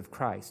arms of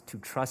Christ, to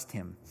trust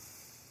him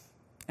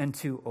and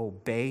to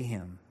obey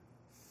him.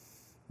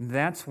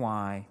 That's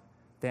why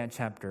that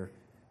chapter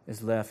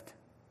is left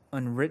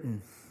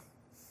unwritten.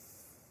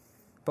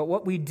 But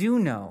what we do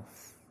know,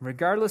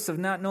 regardless of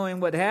not knowing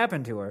what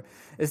happened to her,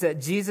 is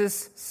that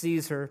Jesus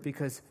sees her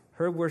because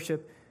her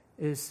worship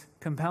is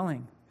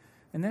compelling.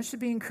 And that should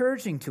be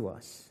encouraging to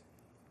us.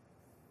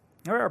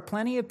 There are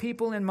plenty of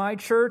people in my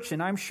church,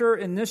 and I'm sure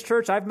in this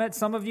church, I've met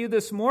some of you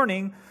this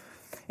morning,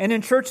 and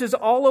in churches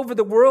all over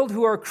the world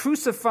who are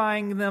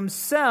crucifying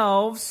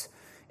themselves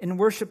in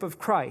worship of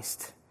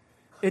Christ.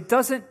 It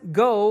doesn't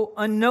go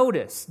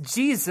unnoticed.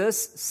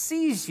 Jesus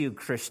sees you,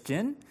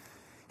 Christian.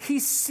 He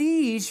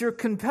sees your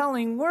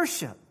compelling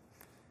worship.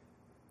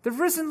 The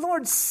risen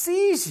Lord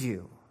sees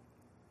you.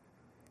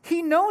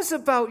 He knows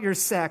about your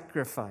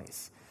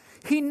sacrifice.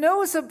 He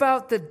knows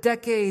about the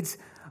decades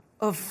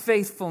of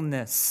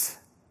faithfulness.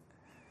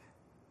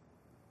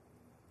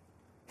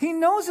 He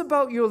knows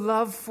about your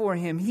love for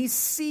him. He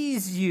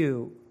sees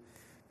you.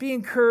 Be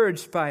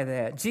encouraged by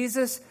that.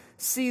 Jesus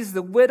sees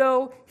the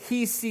widow.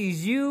 He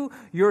sees you.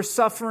 Your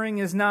suffering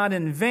is not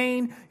in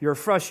vain. Your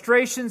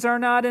frustrations are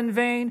not in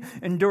vain.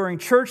 Enduring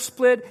church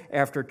split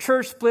after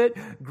church split,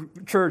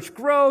 church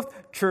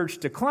growth, church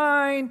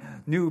decline,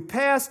 new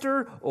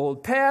pastor,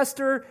 old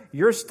pastor,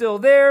 you're still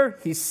there.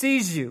 He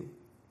sees you.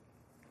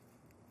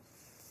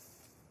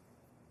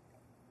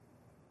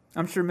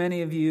 I'm sure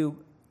many of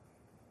you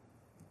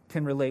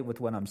can relate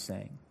with what I'm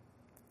saying.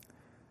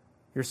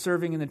 You're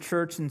serving in the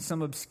church in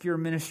some obscure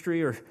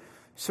ministry, or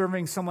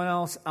serving someone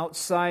else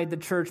outside the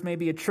church,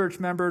 maybe a church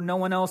member. No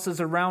one else is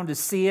around to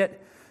see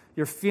it.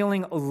 You're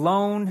feeling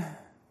alone.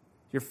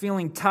 You're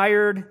feeling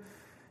tired.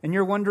 And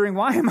you're wondering,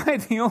 why am I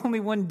the only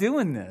one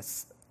doing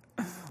this?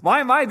 Why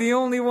am I the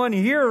only one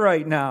here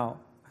right now?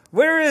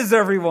 Where is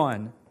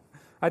everyone?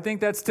 I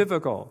think that's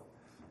typical.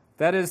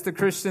 That is the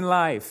Christian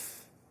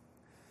life.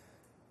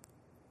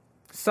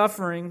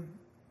 Suffering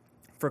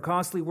for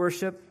costly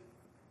worship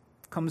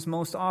comes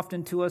most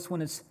often to us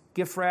when it's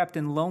gift-wrapped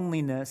in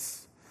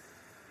loneliness.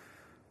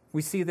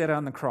 We see that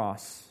on the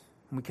cross,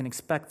 and we can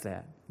expect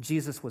that.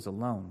 Jesus was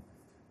alone.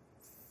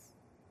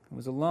 He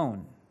was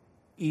alone.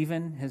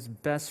 Even his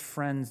best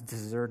friends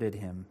deserted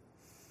him.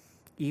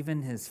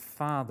 Even his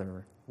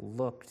Father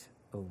looked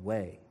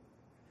away.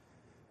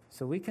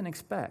 So we can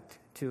expect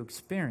to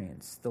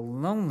experience the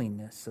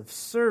loneliness of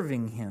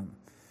serving him.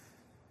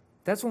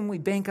 That's when we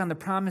bank on the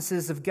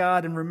promises of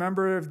God and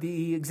remember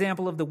the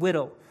example of the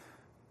widow,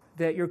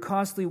 that your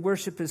costly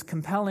worship is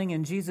compelling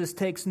and Jesus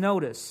takes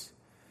notice.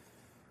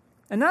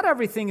 And not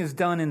everything is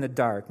done in the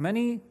dark.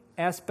 Many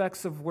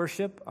aspects of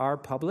worship are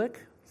public.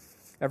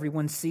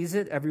 Everyone sees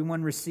it.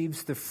 Everyone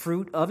receives the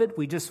fruit of it.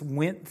 We just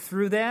went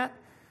through that.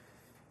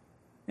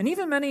 And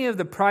even many of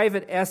the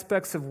private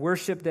aspects of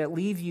worship that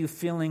leave you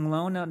feeling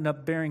low end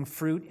up bearing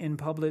fruit in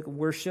public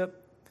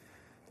worship.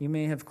 You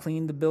may have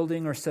cleaned the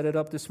building or set it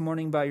up this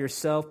morning by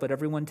yourself, but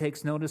everyone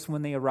takes notice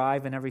when they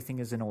arrive and everything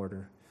is in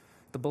order.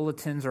 The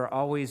bulletins are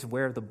always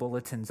where the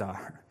bulletins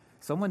are.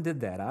 Someone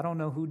did that. I don't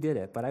know who did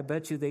it, but I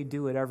bet you they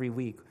do it every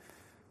week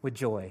with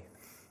joy.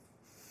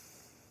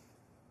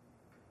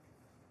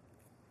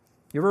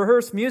 You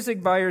rehearse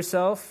music by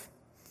yourself,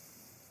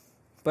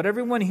 but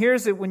everyone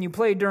hears it when you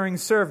play during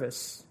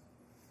service.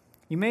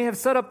 You may have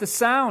set up the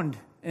sound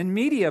and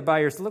media by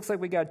yourself. Looks like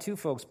we got 2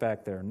 folks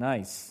back there.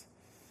 Nice.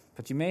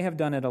 But you may have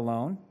done it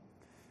alone.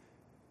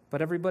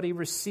 But everybody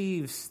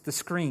receives the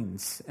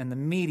screens and the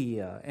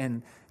media,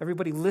 and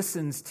everybody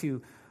listens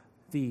to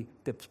the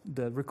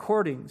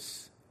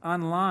recordings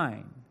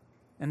online,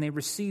 and they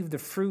receive the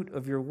fruit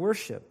of your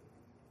worship.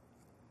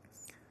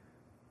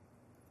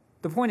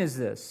 The point is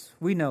this: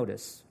 we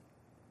notice,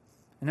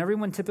 and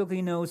everyone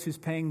typically knows who's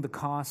paying the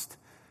cost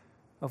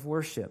of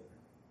worship.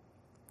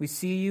 We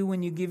see you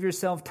when you give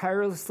yourself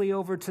tirelessly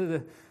over to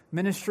the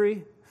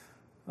ministry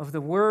of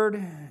the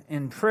word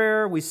and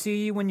prayer. We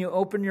see you when you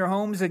open your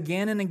homes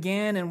again and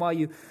again, and while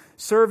you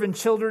serve in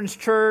children's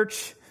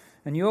church,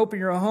 and you open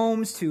your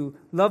homes to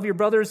love your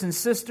brothers and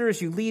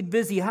sisters, you lead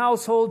busy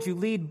households, you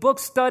lead book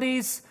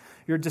studies,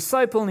 you're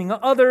discipling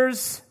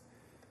others.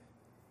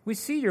 We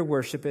see your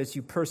worship as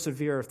you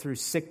persevere through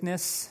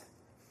sickness,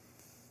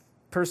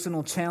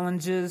 personal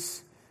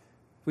challenges.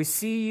 We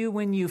see you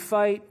when you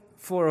fight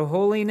for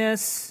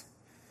holiness.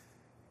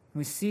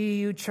 We see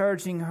you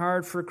charging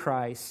hard for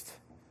Christ.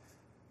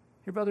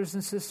 Your brothers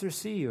and sisters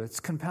see you.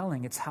 It's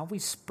compelling. It's how we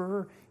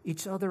spur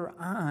each other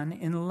on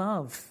in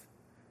love.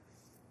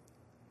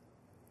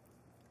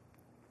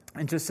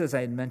 And just as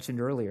I had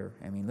mentioned earlier,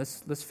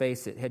 let's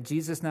face it, had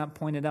Jesus not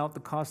pointed out the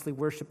costly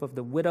worship of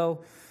the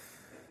widow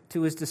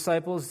to his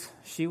disciples,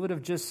 she would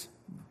have just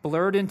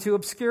blurred into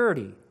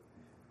obscurity.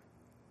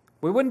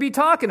 We wouldn't be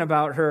talking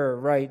about her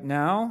right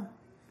now,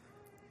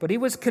 but he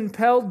was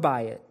compelled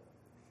by it.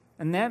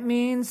 And that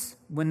means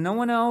when no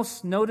one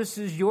else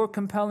notices your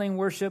compelling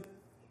worship,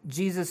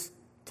 Jesus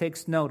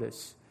takes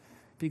notice,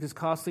 because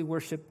costly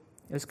worship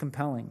is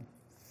compelling.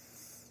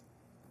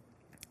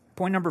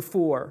 Point number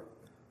 4,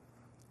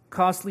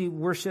 costly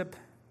worship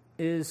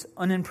is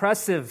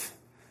unimpressive.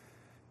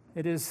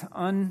 It is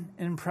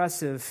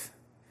unimpressive.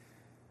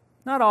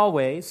 Not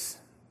always,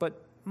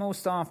 but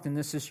most often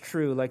this is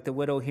true, like the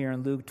widow here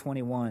in Luke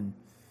 21.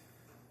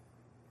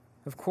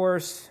 Of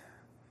course,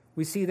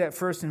 we see that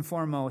first and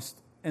foremost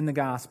in the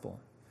gospel.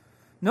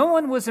 No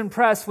one was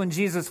impressed when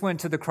Jesus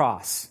went to the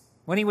cross,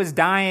 when he was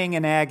dying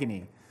in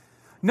agony.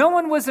 No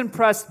one was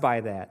impressed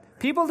by that.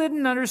 People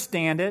didn't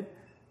understand it.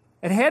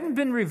 It hadn't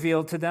been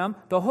revealed to them.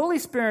 The Holy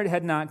Spirit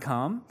had not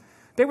come.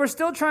 They were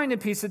still trying to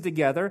piece it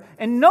together,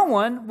 and no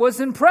one was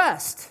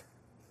impressed.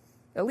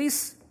 At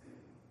least,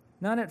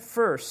 not at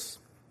first.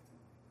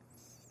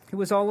 He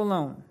was all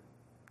alone,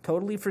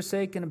 totally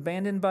forsaken,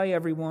 abandoned by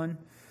everyone.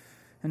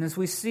 And as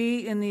we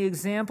see in the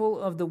example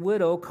of the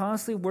widow,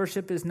 costly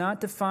worship is not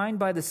defined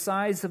by the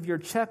size of your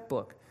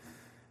checkbook,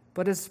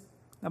 but it's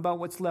about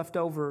what's left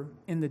over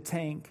in the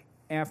tank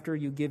after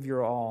you give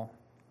your all.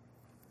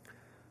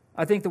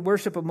 I think the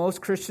worship of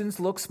most Christians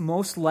looks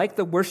most like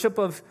the worship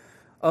of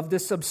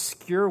this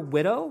obscure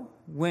widow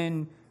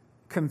when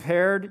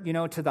compared,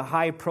 to the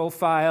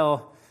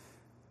high-profile,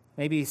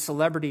 maybe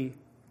celebrity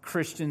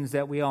Christians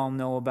that we all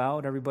know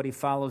about. Everybody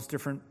follows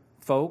different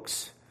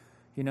folks.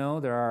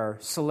 There are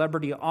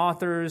celebrity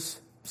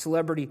authors,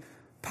 celebrity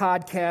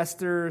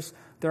podcasters.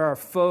 There are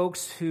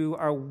folks who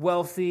are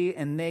wealthy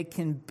and they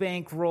can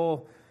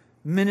bankroll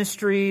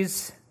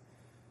ministries,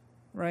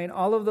 right?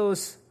 All of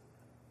those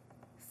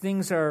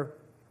things are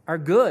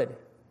good.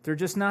 They're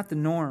just not the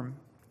norm.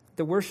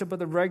 The worship of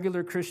the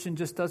regular Christian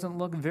just doesn't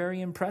look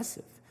very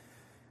impressive,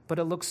 but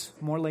it looks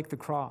more like the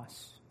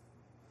cross.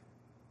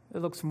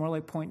 It looks more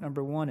like point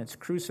number 1. It's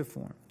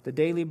cruciform. The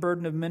daily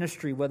burden of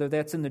ministry, whether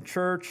that's in the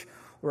church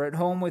or at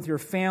home with your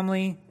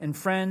family and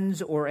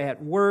friends or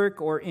at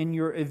work or in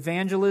your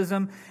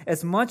evangelism,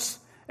 as much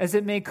as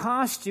it may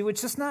cost you,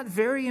 it's just not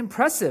very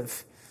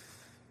impressive.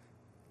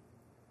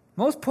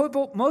 Most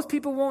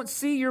people won't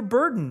see your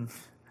burden,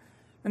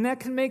 and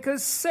that can make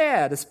us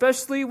sad,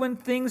 especially when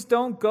things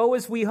don't go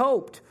as we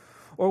hoped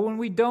or when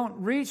we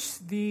don't reach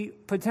the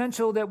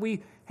potential that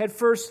we had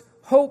first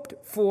hoped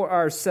for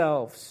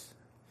ourselves.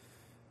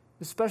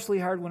 Especially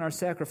hard when our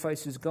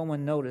sacrifices go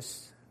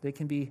unnoticed. They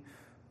can be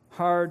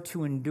hard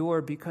to endure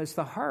because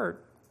the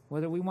heart,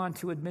 whether we want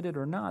to admit it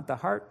or not, the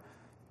heart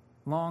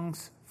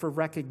longs for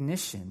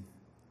recognition.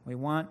 We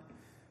want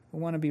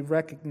to be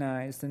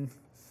recognized. And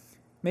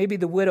maybe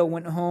the widow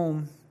went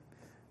home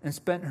and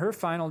spent her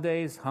final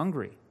days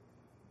hungry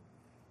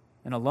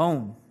and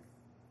alone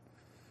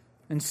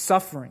and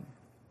suffering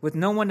with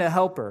no one to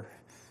help her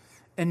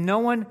and no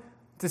one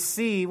to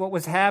see what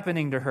was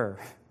happening to her.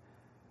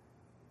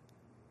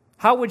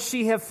 How would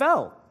she have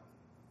felt?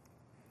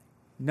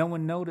 No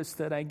one noticed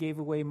that I gave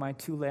away my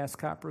 2 last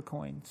copper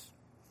coins.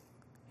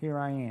 Here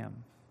I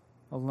am,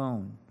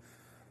 alone,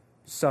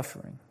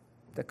 suffering.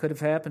 That could have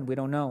happened. We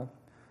don't know.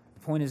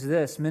 The point is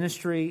this: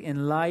 ministry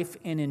in life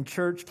and in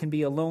church can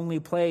be a lonely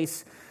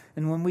place.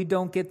 And when we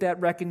don't get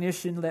that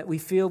recognition that we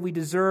feel we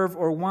deserve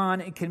or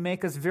want, it can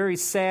make us very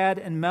sad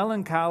and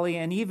melancholy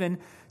and even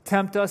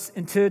tempt us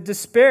into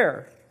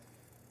despair.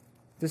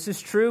 This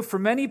is true for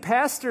many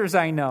pastors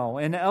I know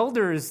and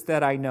elders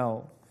that I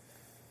know.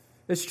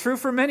 It's true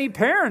for many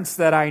parents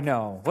that I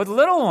know with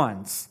little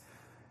ones.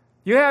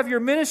 You have your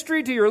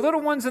ministry to your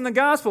little ones in the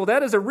gospel.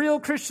 That is a real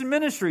Christian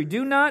ministry.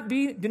 Do not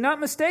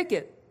mistake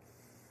it.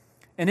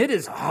 And it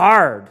is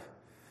hard.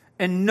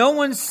 And no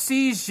one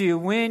sees you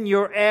when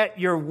you're at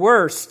your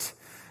worst.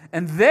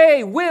 And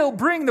they will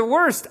bring the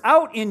worst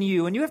out in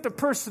you. And you have to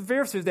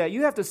persevere through that.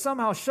 You have to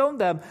somehow show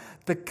them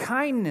the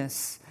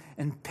kindness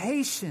and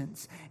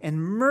patience and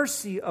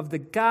mercy of the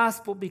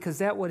gospel, because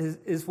that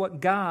is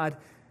what God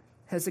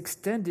has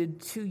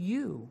extended to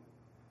you.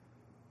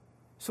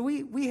 So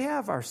we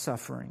have our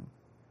suffering.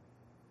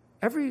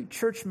 Every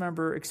church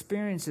member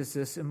experiences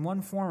this in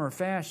one form or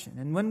fashion.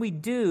 And when we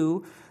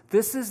do,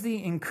 this is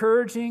the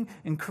encouraging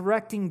and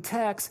correcting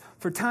text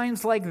for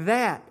times like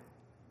that.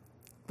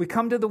 We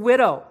come to the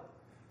widow.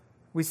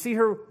 We see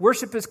her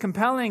worship is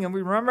compelling, and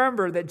we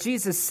remember that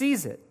Jesus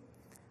sees it.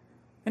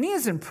 And he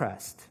is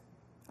impressed.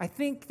 I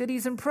think that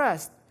he's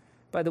impressed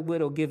by the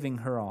widow giving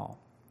her all.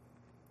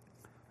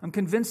 I'm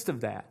convinced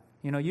of that.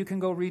 You can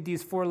go read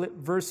these 4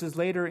 verses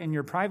later in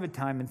your private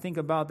time and think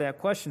about that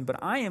question,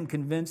 but I am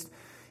convinced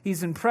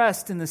he's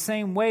impressed in the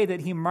same way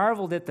that he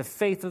marveled at the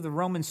faith of the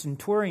Roman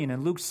centurion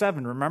in Luke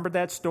 7. Remember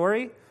that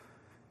story?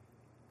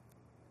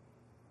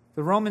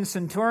 The Roman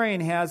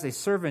centurion has a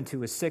servant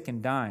who is sick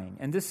and dying.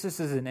 And this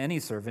isn't any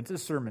servant,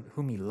 it's a servant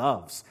whom he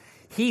loves.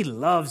 He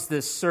loves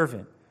this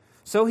servant.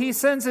 So he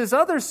sends his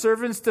other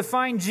servants to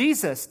find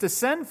Jesus, to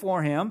send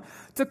for him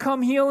to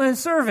come heal his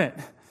servant.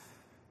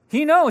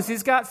 He knows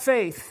he's got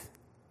faith.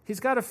 He's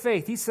got a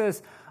faith. He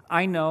says,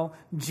 I know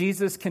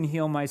Jesus can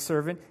heal my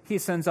servant. He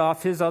sends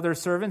off his other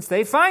servants.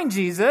 They find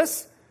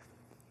Jesus,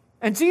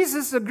 and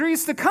Jesus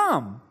agrees to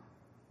come.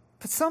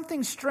 But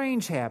something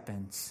strange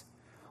happens.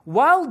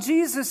 While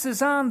Jesus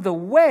is on the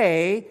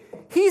way,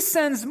 he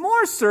sends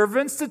more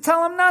servants to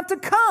tell him not to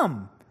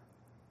come.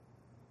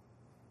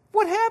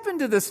 What happened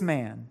to this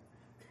man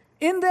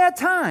in that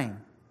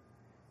time?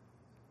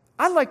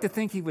 I'd like to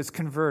think he was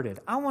converted.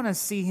 I want to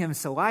see him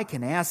so I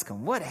can ask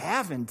him, what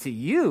happened to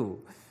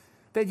you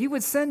that you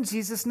would send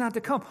Jesus not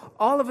to come?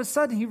 All of a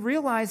sudden he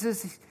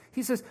realizes,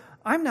 he says,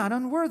 I'm not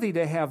unworthy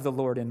to have the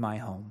Lord in my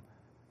home.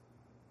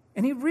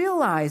 And he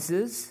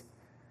realizes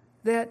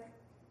that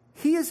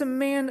he is a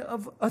man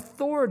of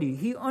authority.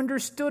 He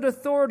understood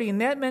authority,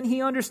 and that meant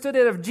he understood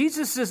that if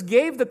Jesus just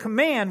gave the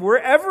command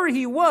wherever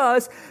he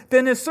was,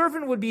 then his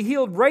servant would be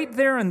healed right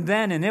there and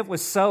then, and it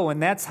was so,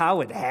 and that's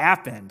how it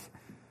happened.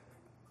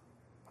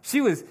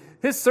 His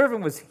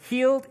servant was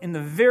healed in the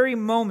very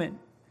moment.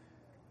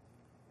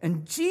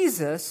 And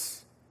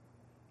Jesus,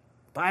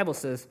 the Bible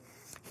says,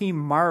 he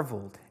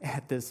marveled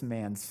at this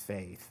man's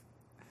faith.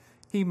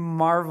 He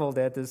marveled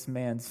at this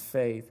man's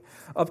faith.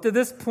 Up to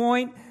this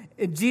point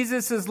in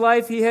Jesus'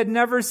 life, he had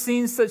never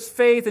seen such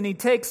faith, and he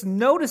takes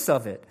notice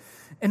of it.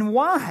 And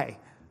why?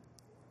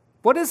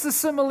 What is the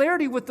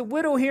similarity with the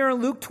widow here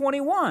in Luke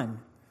 21?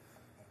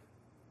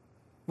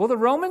 Well, the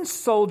Roman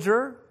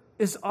soldier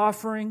is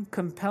offering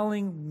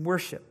compelling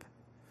worship.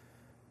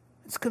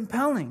 It's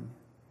compelling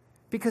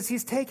because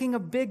he's taking a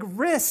big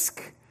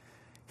risk.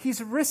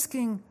 He's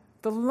risking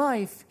the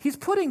life. He's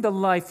putting the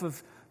life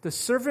of the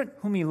servant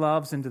whom he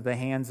loves into the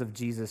hands of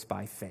Jesus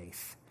by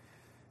faith.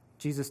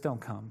 Jesus,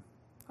 don't come.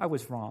 I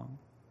was wrong.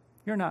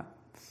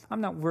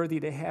 I'm not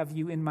worthy to have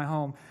you in my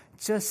home.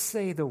 Just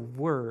say the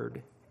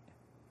word,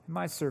 and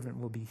my servant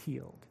will be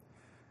healed.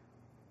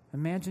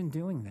 Imagine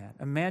doing that.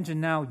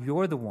 Imagine now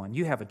you're the one.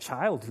 You have a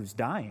child who's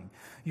dying,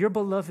 your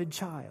beloved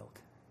child.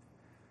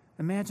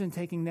 Imagine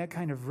taking that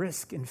kind of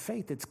risk in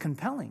faith. It's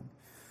compelling.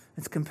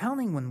 It's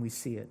compelling when we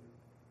see it.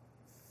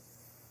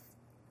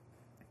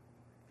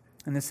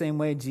 In the same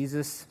way,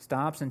 Jesus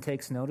stops and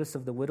takes notice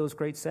of the widow's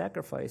great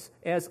sacrifice.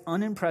 As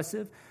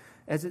unimpressive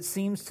as it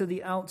seems to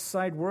the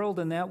outside world,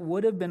 and that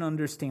would have been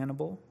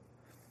understandable.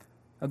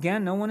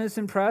 Again, no one is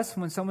impressed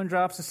when someone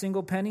drops a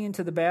single penny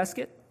into the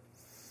basket.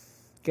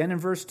 Again, in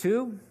verse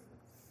 2,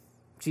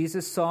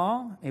 Jesus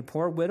saw a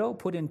poor widow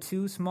put in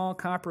 2 small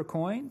copper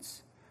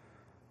coins.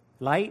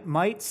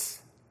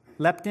 Mites,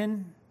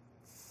 lepton.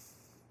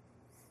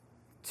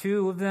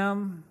 2 of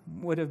them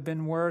would have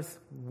been worth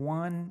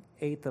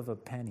 1/8 of a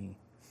penny.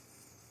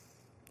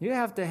 You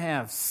have to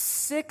have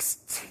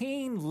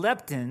 16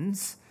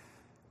 leptons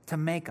to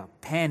make a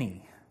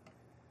penny.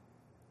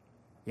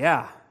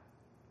 Yeah,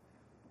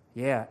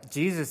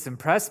 Jesus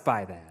impressed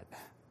by that.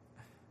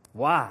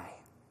 Why?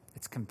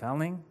 It's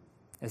compelling,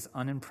 as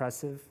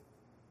unimpressive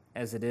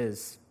as it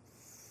is.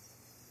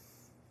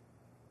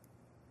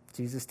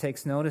 Jesus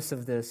takes notice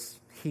of this.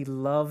 He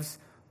loves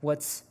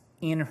what's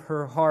in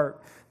her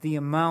heart. The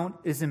amount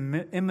is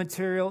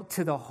immaterial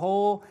to the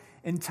whole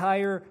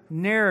entire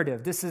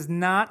narrative. This is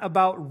not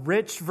about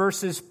rich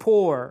versus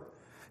poor.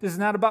 This is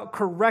not about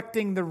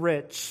correcting the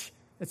rich.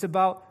 It's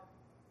about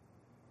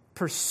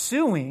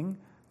pursuing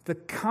the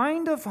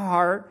kind of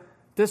heart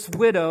this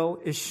widow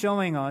is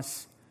showing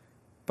us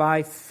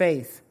by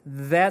faith.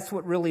 That's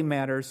what really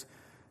matters.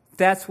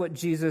 That's what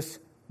Jesus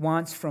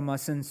wants from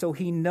us. And so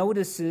he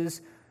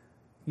notices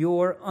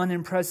your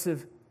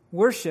unimpressive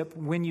worship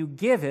when you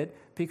give it,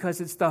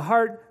 because it's the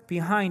heart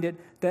behind it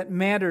that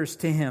matters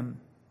to him.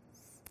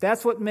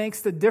 That's what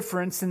makes the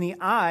difference in the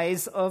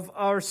eyes of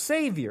our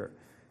Savior.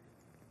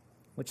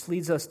 Which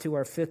leads us to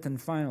our fifth and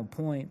final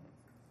point.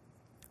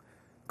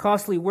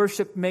 Costly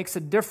worship makes a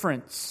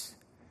difference.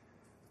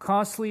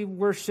 Costly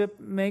worship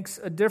makes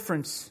a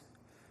difference.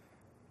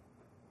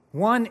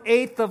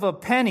 1/8 of a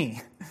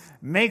penny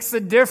makes a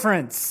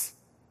difference.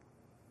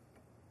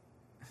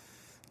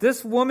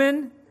 This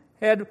woman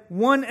had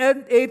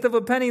 1/8 of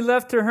a penny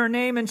left to her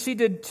name, and she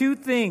did two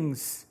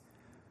things.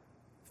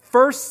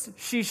 First,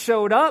 she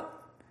showed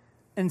up,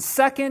 and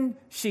second,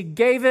 she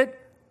gave it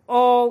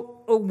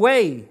all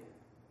away.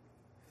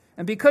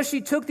 And because she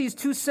took these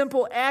two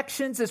simple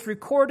actions, it's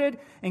recorded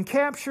and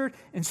captured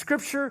in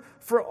Scripture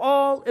for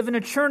all of an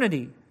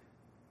eternity.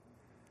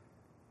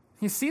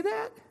 You see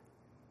that?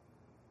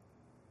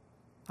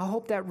 I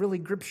hope that really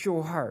grips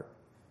your heart.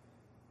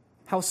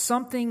 How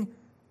something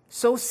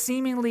so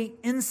seemingly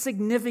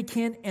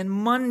insignificant and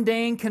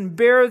mundane can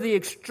bear the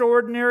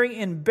extraordinary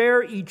and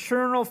bear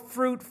eternal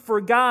fruit for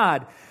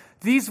God.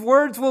 These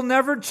words will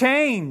never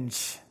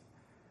change.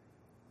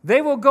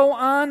 They will go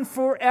on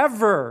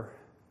forever.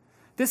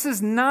 This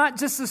is not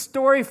just a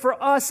story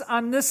for us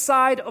on this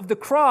side of the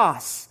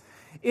cross.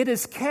 It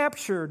is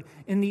captured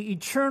in the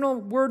eternal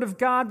Word of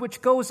God,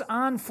 which goes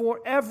on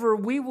forever.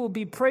 We will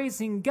be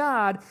praising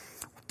God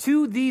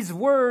to these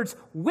words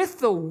with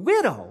the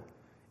widow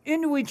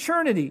into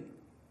eternity.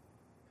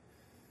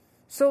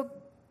 So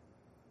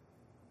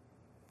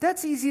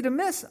that's easy to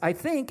miss, I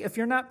think, if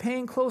you're not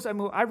paying close.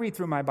 I read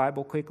through my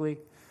Bible quickly.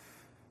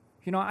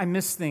 I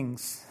miss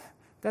things.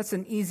 That's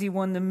an easy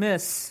one to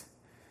miss.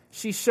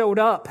 She showed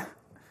up.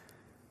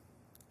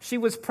 She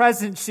was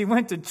present. She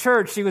went to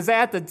church. She was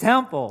at the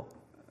temple.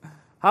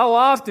 How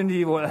often do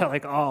you,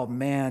 oh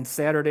man,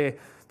 Saturday,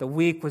 the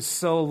week was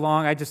so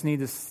long, I just need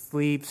to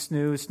sleep,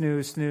 snooze,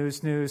 snooze, snooze,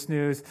 snooze,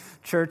 snooze.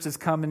 Church is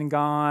coming and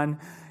gone.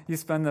 You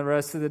spend the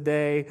rest of the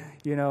day,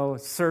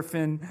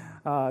 surfing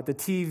the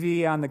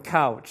TV on the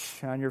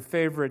couch, on your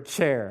favorite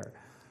chair,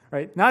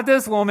 right? Not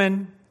this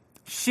woman.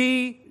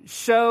 She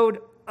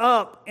showed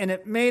up, and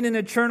it made an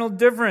eternal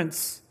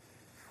difference.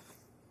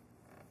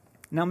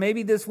 Now,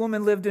 maybe this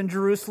woman lived in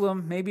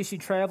Jerusalem. Maybe she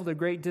traveled a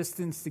great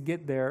distance to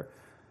get there.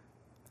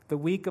 The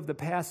week of the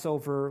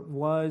Passover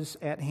was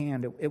at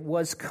hand. It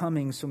was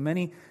coming. So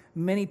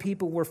many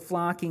people were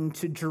flocking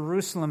to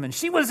Jerusalem, and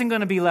she wasn't going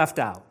to be left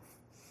out.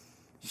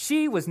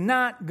 She was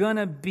not going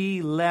to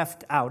be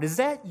left out. Is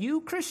that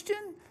you,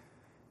 Christian?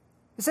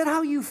 Is that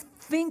how you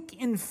think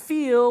and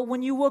feel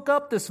when you woke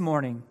up this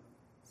morning?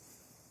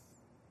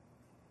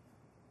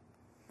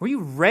 Were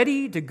you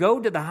ready to go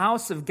to the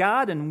house of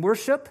God and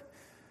worship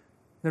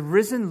the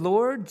risen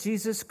Lord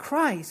Jesus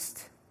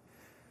Christ?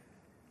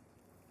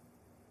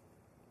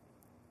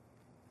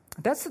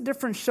 That's the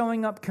difference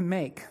showing up can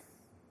make.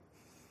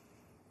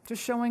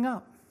 Just showing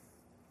up.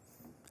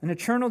 An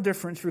eternal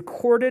difference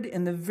recorded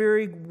in the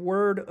very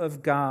Word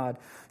of God.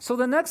 So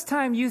the next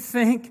time you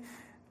think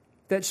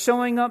that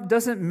showing up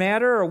doesn't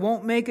matter or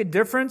won't make a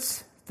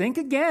difference, think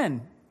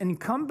again and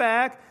come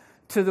back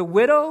to the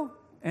widow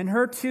and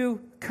her 2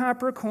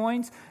 copper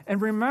coins,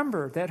 and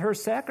remember that her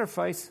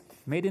sacrifice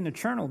made an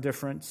eternal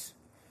difference.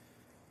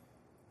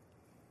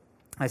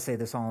 I say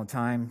this all the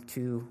time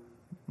to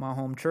my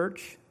home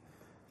church,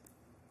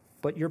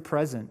 but your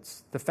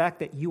presence, the fact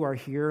that you are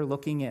here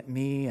looking at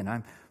me and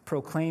I'm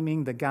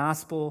proclaiming the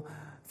gospel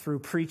through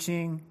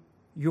preaching,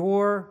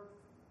 your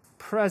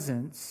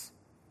presence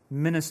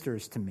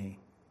ministers to me.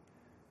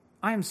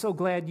 I am so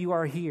glad you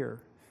are here.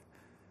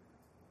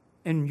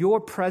 And your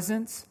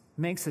presence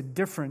makes a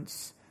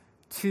difference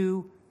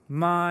to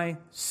my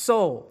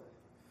soul.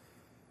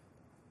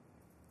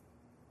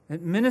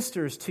 It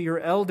ministers to your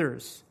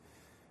elders.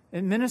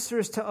 It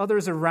ministers to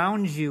others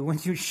around you when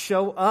you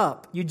show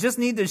up. You just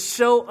need to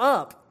show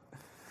up.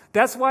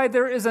 That's why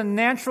there is a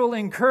natural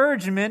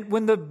encouragement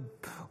when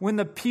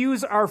the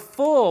pews are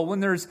full,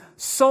 when there's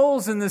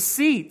souls in the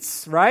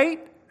seats,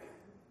 right?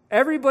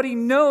 Everybody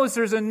knows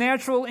there's a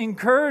natural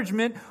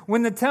encouragement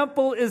when the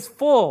temple is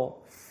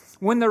full,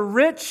 when the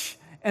rich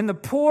and the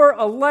poor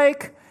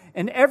alike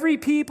and every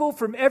people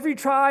from every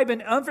tribe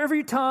and of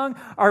every tongue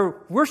are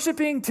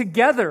worshiping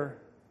together.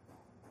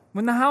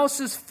 When the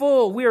house is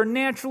full, we are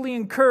naturally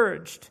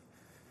encouraged.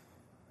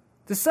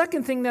 The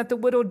second thing that the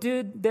widow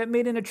did that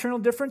made an eternal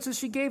difference is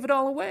she gave it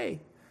all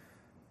away.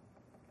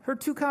 Her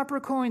 2 copper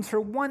coins,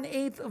 her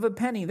 1/8 of a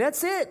penny,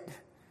 that's it.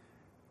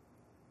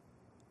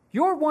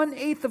 Your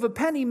 1/8 of a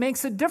penny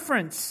makes a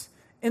difference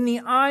in the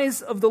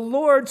eyes of the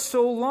Lord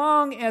so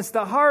long as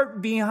the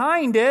heart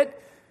behind it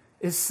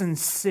is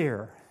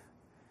sincere.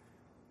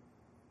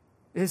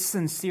 Is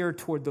sincere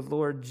toward the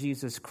Lord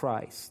Jesus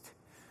Christ.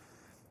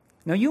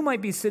 Now, you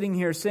might be sitting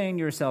here saying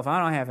to yourself, I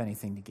don't have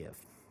anything to give.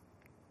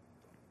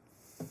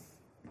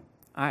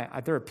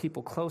 There are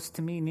people close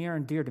to me, near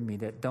and dear to me,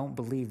 that don't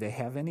believe they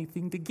have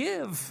anything to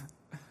give.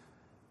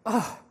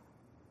 Oh.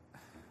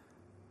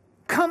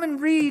 Come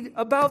and read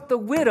about the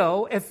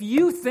widow if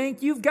you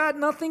think you've got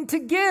nothing to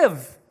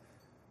give.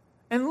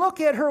 And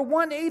look at her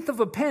 1/8 of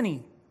a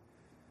penny.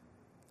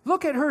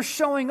 Look at her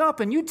showing up,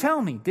 and you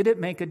tell me, did it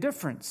make a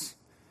difference?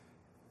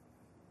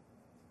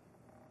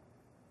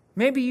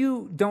 Maybe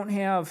you don't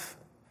have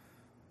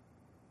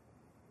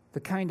the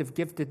kind of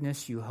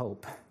giftedness you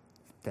hope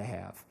to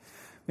have.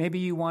 Maybe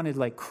you wanted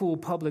like cool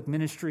public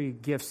ministry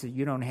gifts that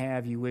you don't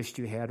have, you wished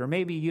you had. Or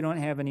maybe you don't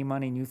have any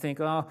money and you think,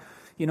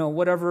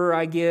 whatever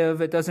I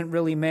give, it doesn't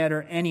really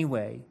matter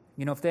anyway.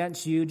 If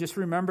that's you, just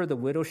remember the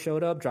widow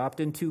showed up, dropped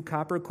in 2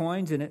 copper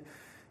coins, and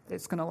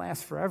it's going to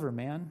last forever,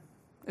 man.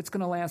 It's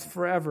going to last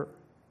forever.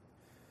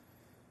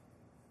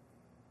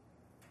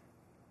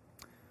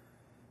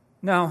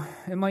 Now,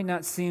 it might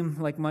not seem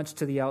like much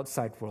to the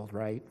outside world,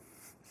 right?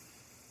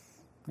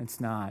 It's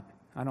not.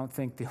 I don't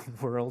think the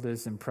world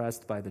is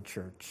impressed by the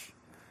church.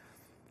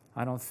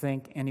 I don't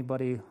think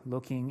anybody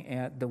looking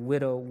at the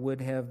widow would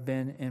have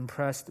been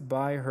impressed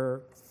by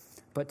her,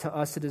 but to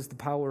us it is the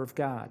power of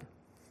God.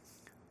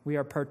 We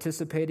are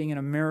participating in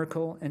a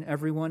miracle, and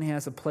everyone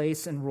has a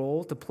place and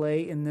role to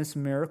play in this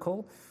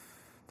miracle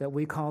that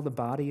we call the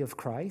body of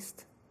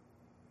Christ,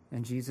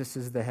 and Jesus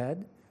is the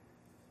head.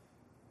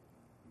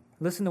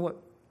 Listen to what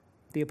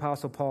the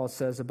Apostle Paul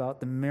says about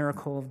the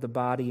miracle of the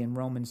body in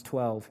Romans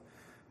 12,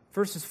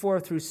 verses 4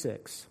 through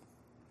 6.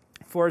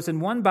 For as in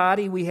one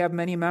body we have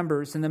many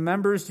members, and the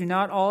members do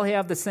not all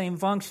have the same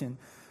function.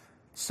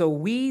 So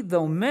we,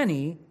 though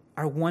many,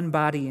 are one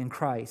body in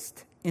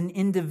Christ, and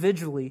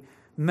individually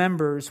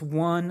members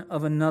one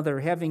of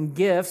another, having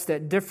gifts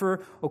that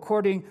differ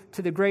according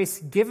to the grace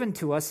given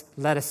to us,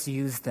 let us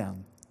use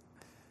them.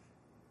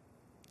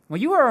 Well,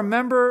 you are a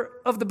member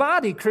of the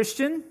body,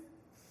 Christian.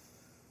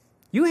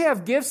 You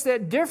have gifts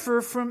that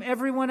differ from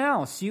everyone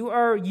else. You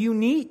are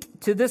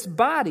unique to this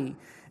body.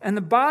 And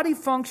the body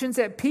functions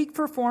at peak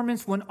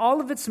performance when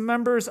all of its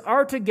members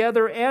are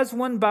together as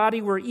one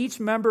body, where each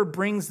member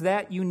brings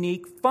that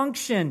unique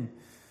function.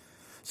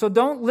 So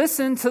don't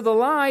listen to the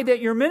lie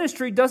that your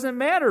ministry doesn't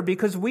matter,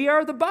 because we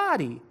are the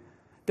body.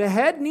 The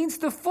head needs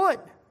the foot.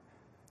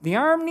 The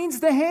arm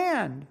needs the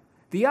hand.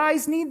 The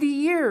eyes need the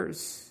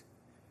ears.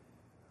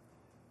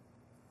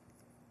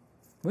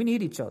 We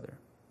need each other.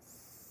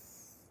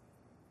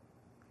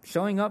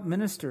 Showing up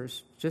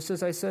ministers, just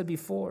as I said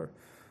before,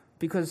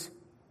 because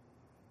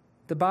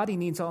the body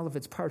needs all of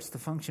its parts to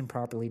function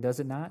properly, does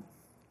it not?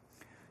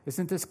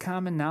 Isn't this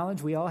common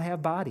knowledge? We all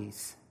have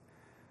bodies.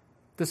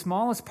 The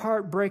smallest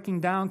part breaking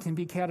down can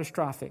be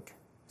catastrophic.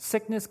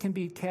 Sickness can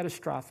be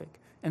catastrophic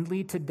and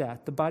lead to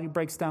death. The body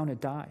breaks down,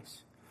 it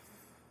dies.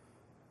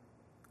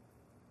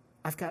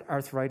 I've got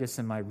arthritis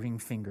in my ring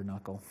finger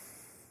knuckle.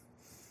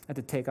 I had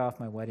to take off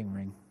my wedding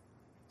ring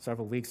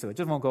several weeks ago. It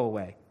just won't go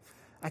away.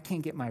 I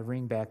can't get my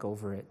ring back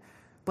over it.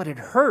 But it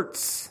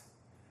hurts.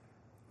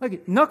 Look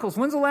at knuckles.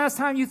 When's the last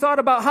time you thought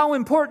about how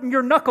important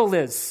your knuckle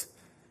is?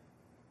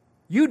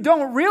 You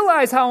don't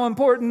realize how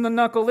important the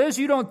knuckle is.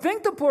 You don't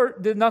think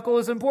the knuckle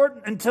is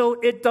important until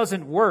it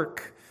doesn't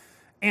work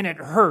and it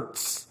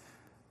hurts.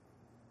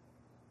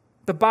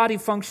 The body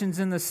functions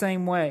in the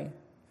same way.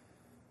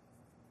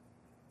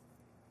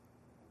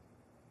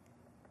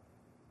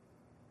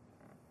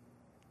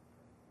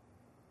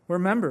 We're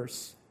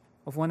members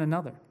of one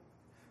another.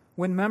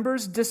 When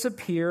members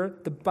disappear,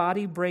 the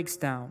body breaks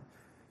down.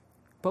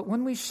 But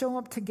when we show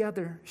up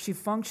together, she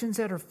functions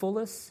at her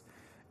fullest,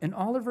 and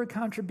all of her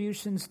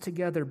contributions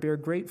together bear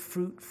great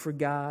fruit for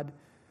God.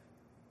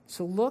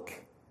 So look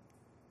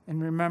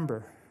and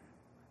remember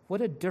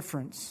what a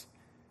difference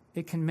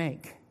it can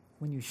make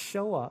when you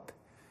show up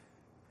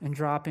and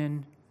drop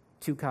in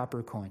 2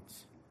 copper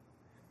coins.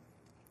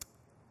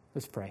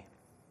 Let's pray.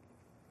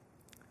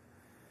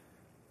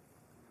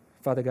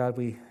 Father God,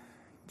 we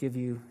give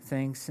you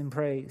thanks and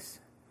praise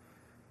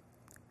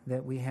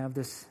that we have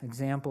this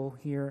example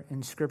here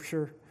in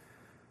Scripture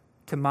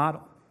to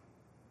model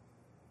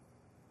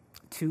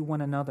to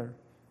one another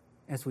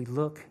as we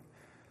look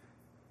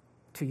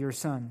to your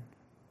Son,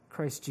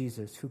 Christ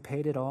Jesus, who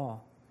paid it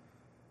all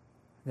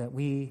that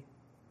we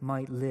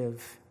might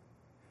live.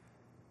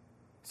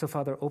 So,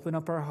 Father, open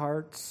up our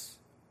hearts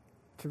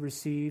to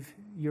receive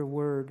your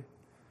word.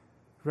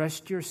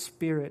 Rest your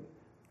Spirit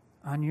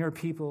on your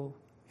people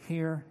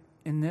here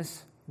in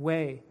this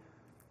way,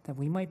 that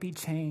we might be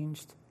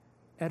changed,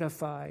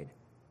 edified,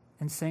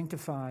 and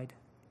sanctified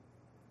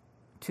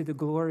to the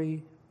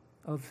glory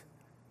of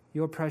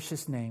your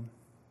precious name.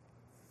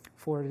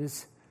 For it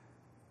is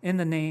in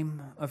the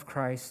name of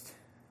Christ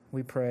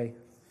we pray.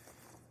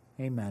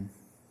 Amen.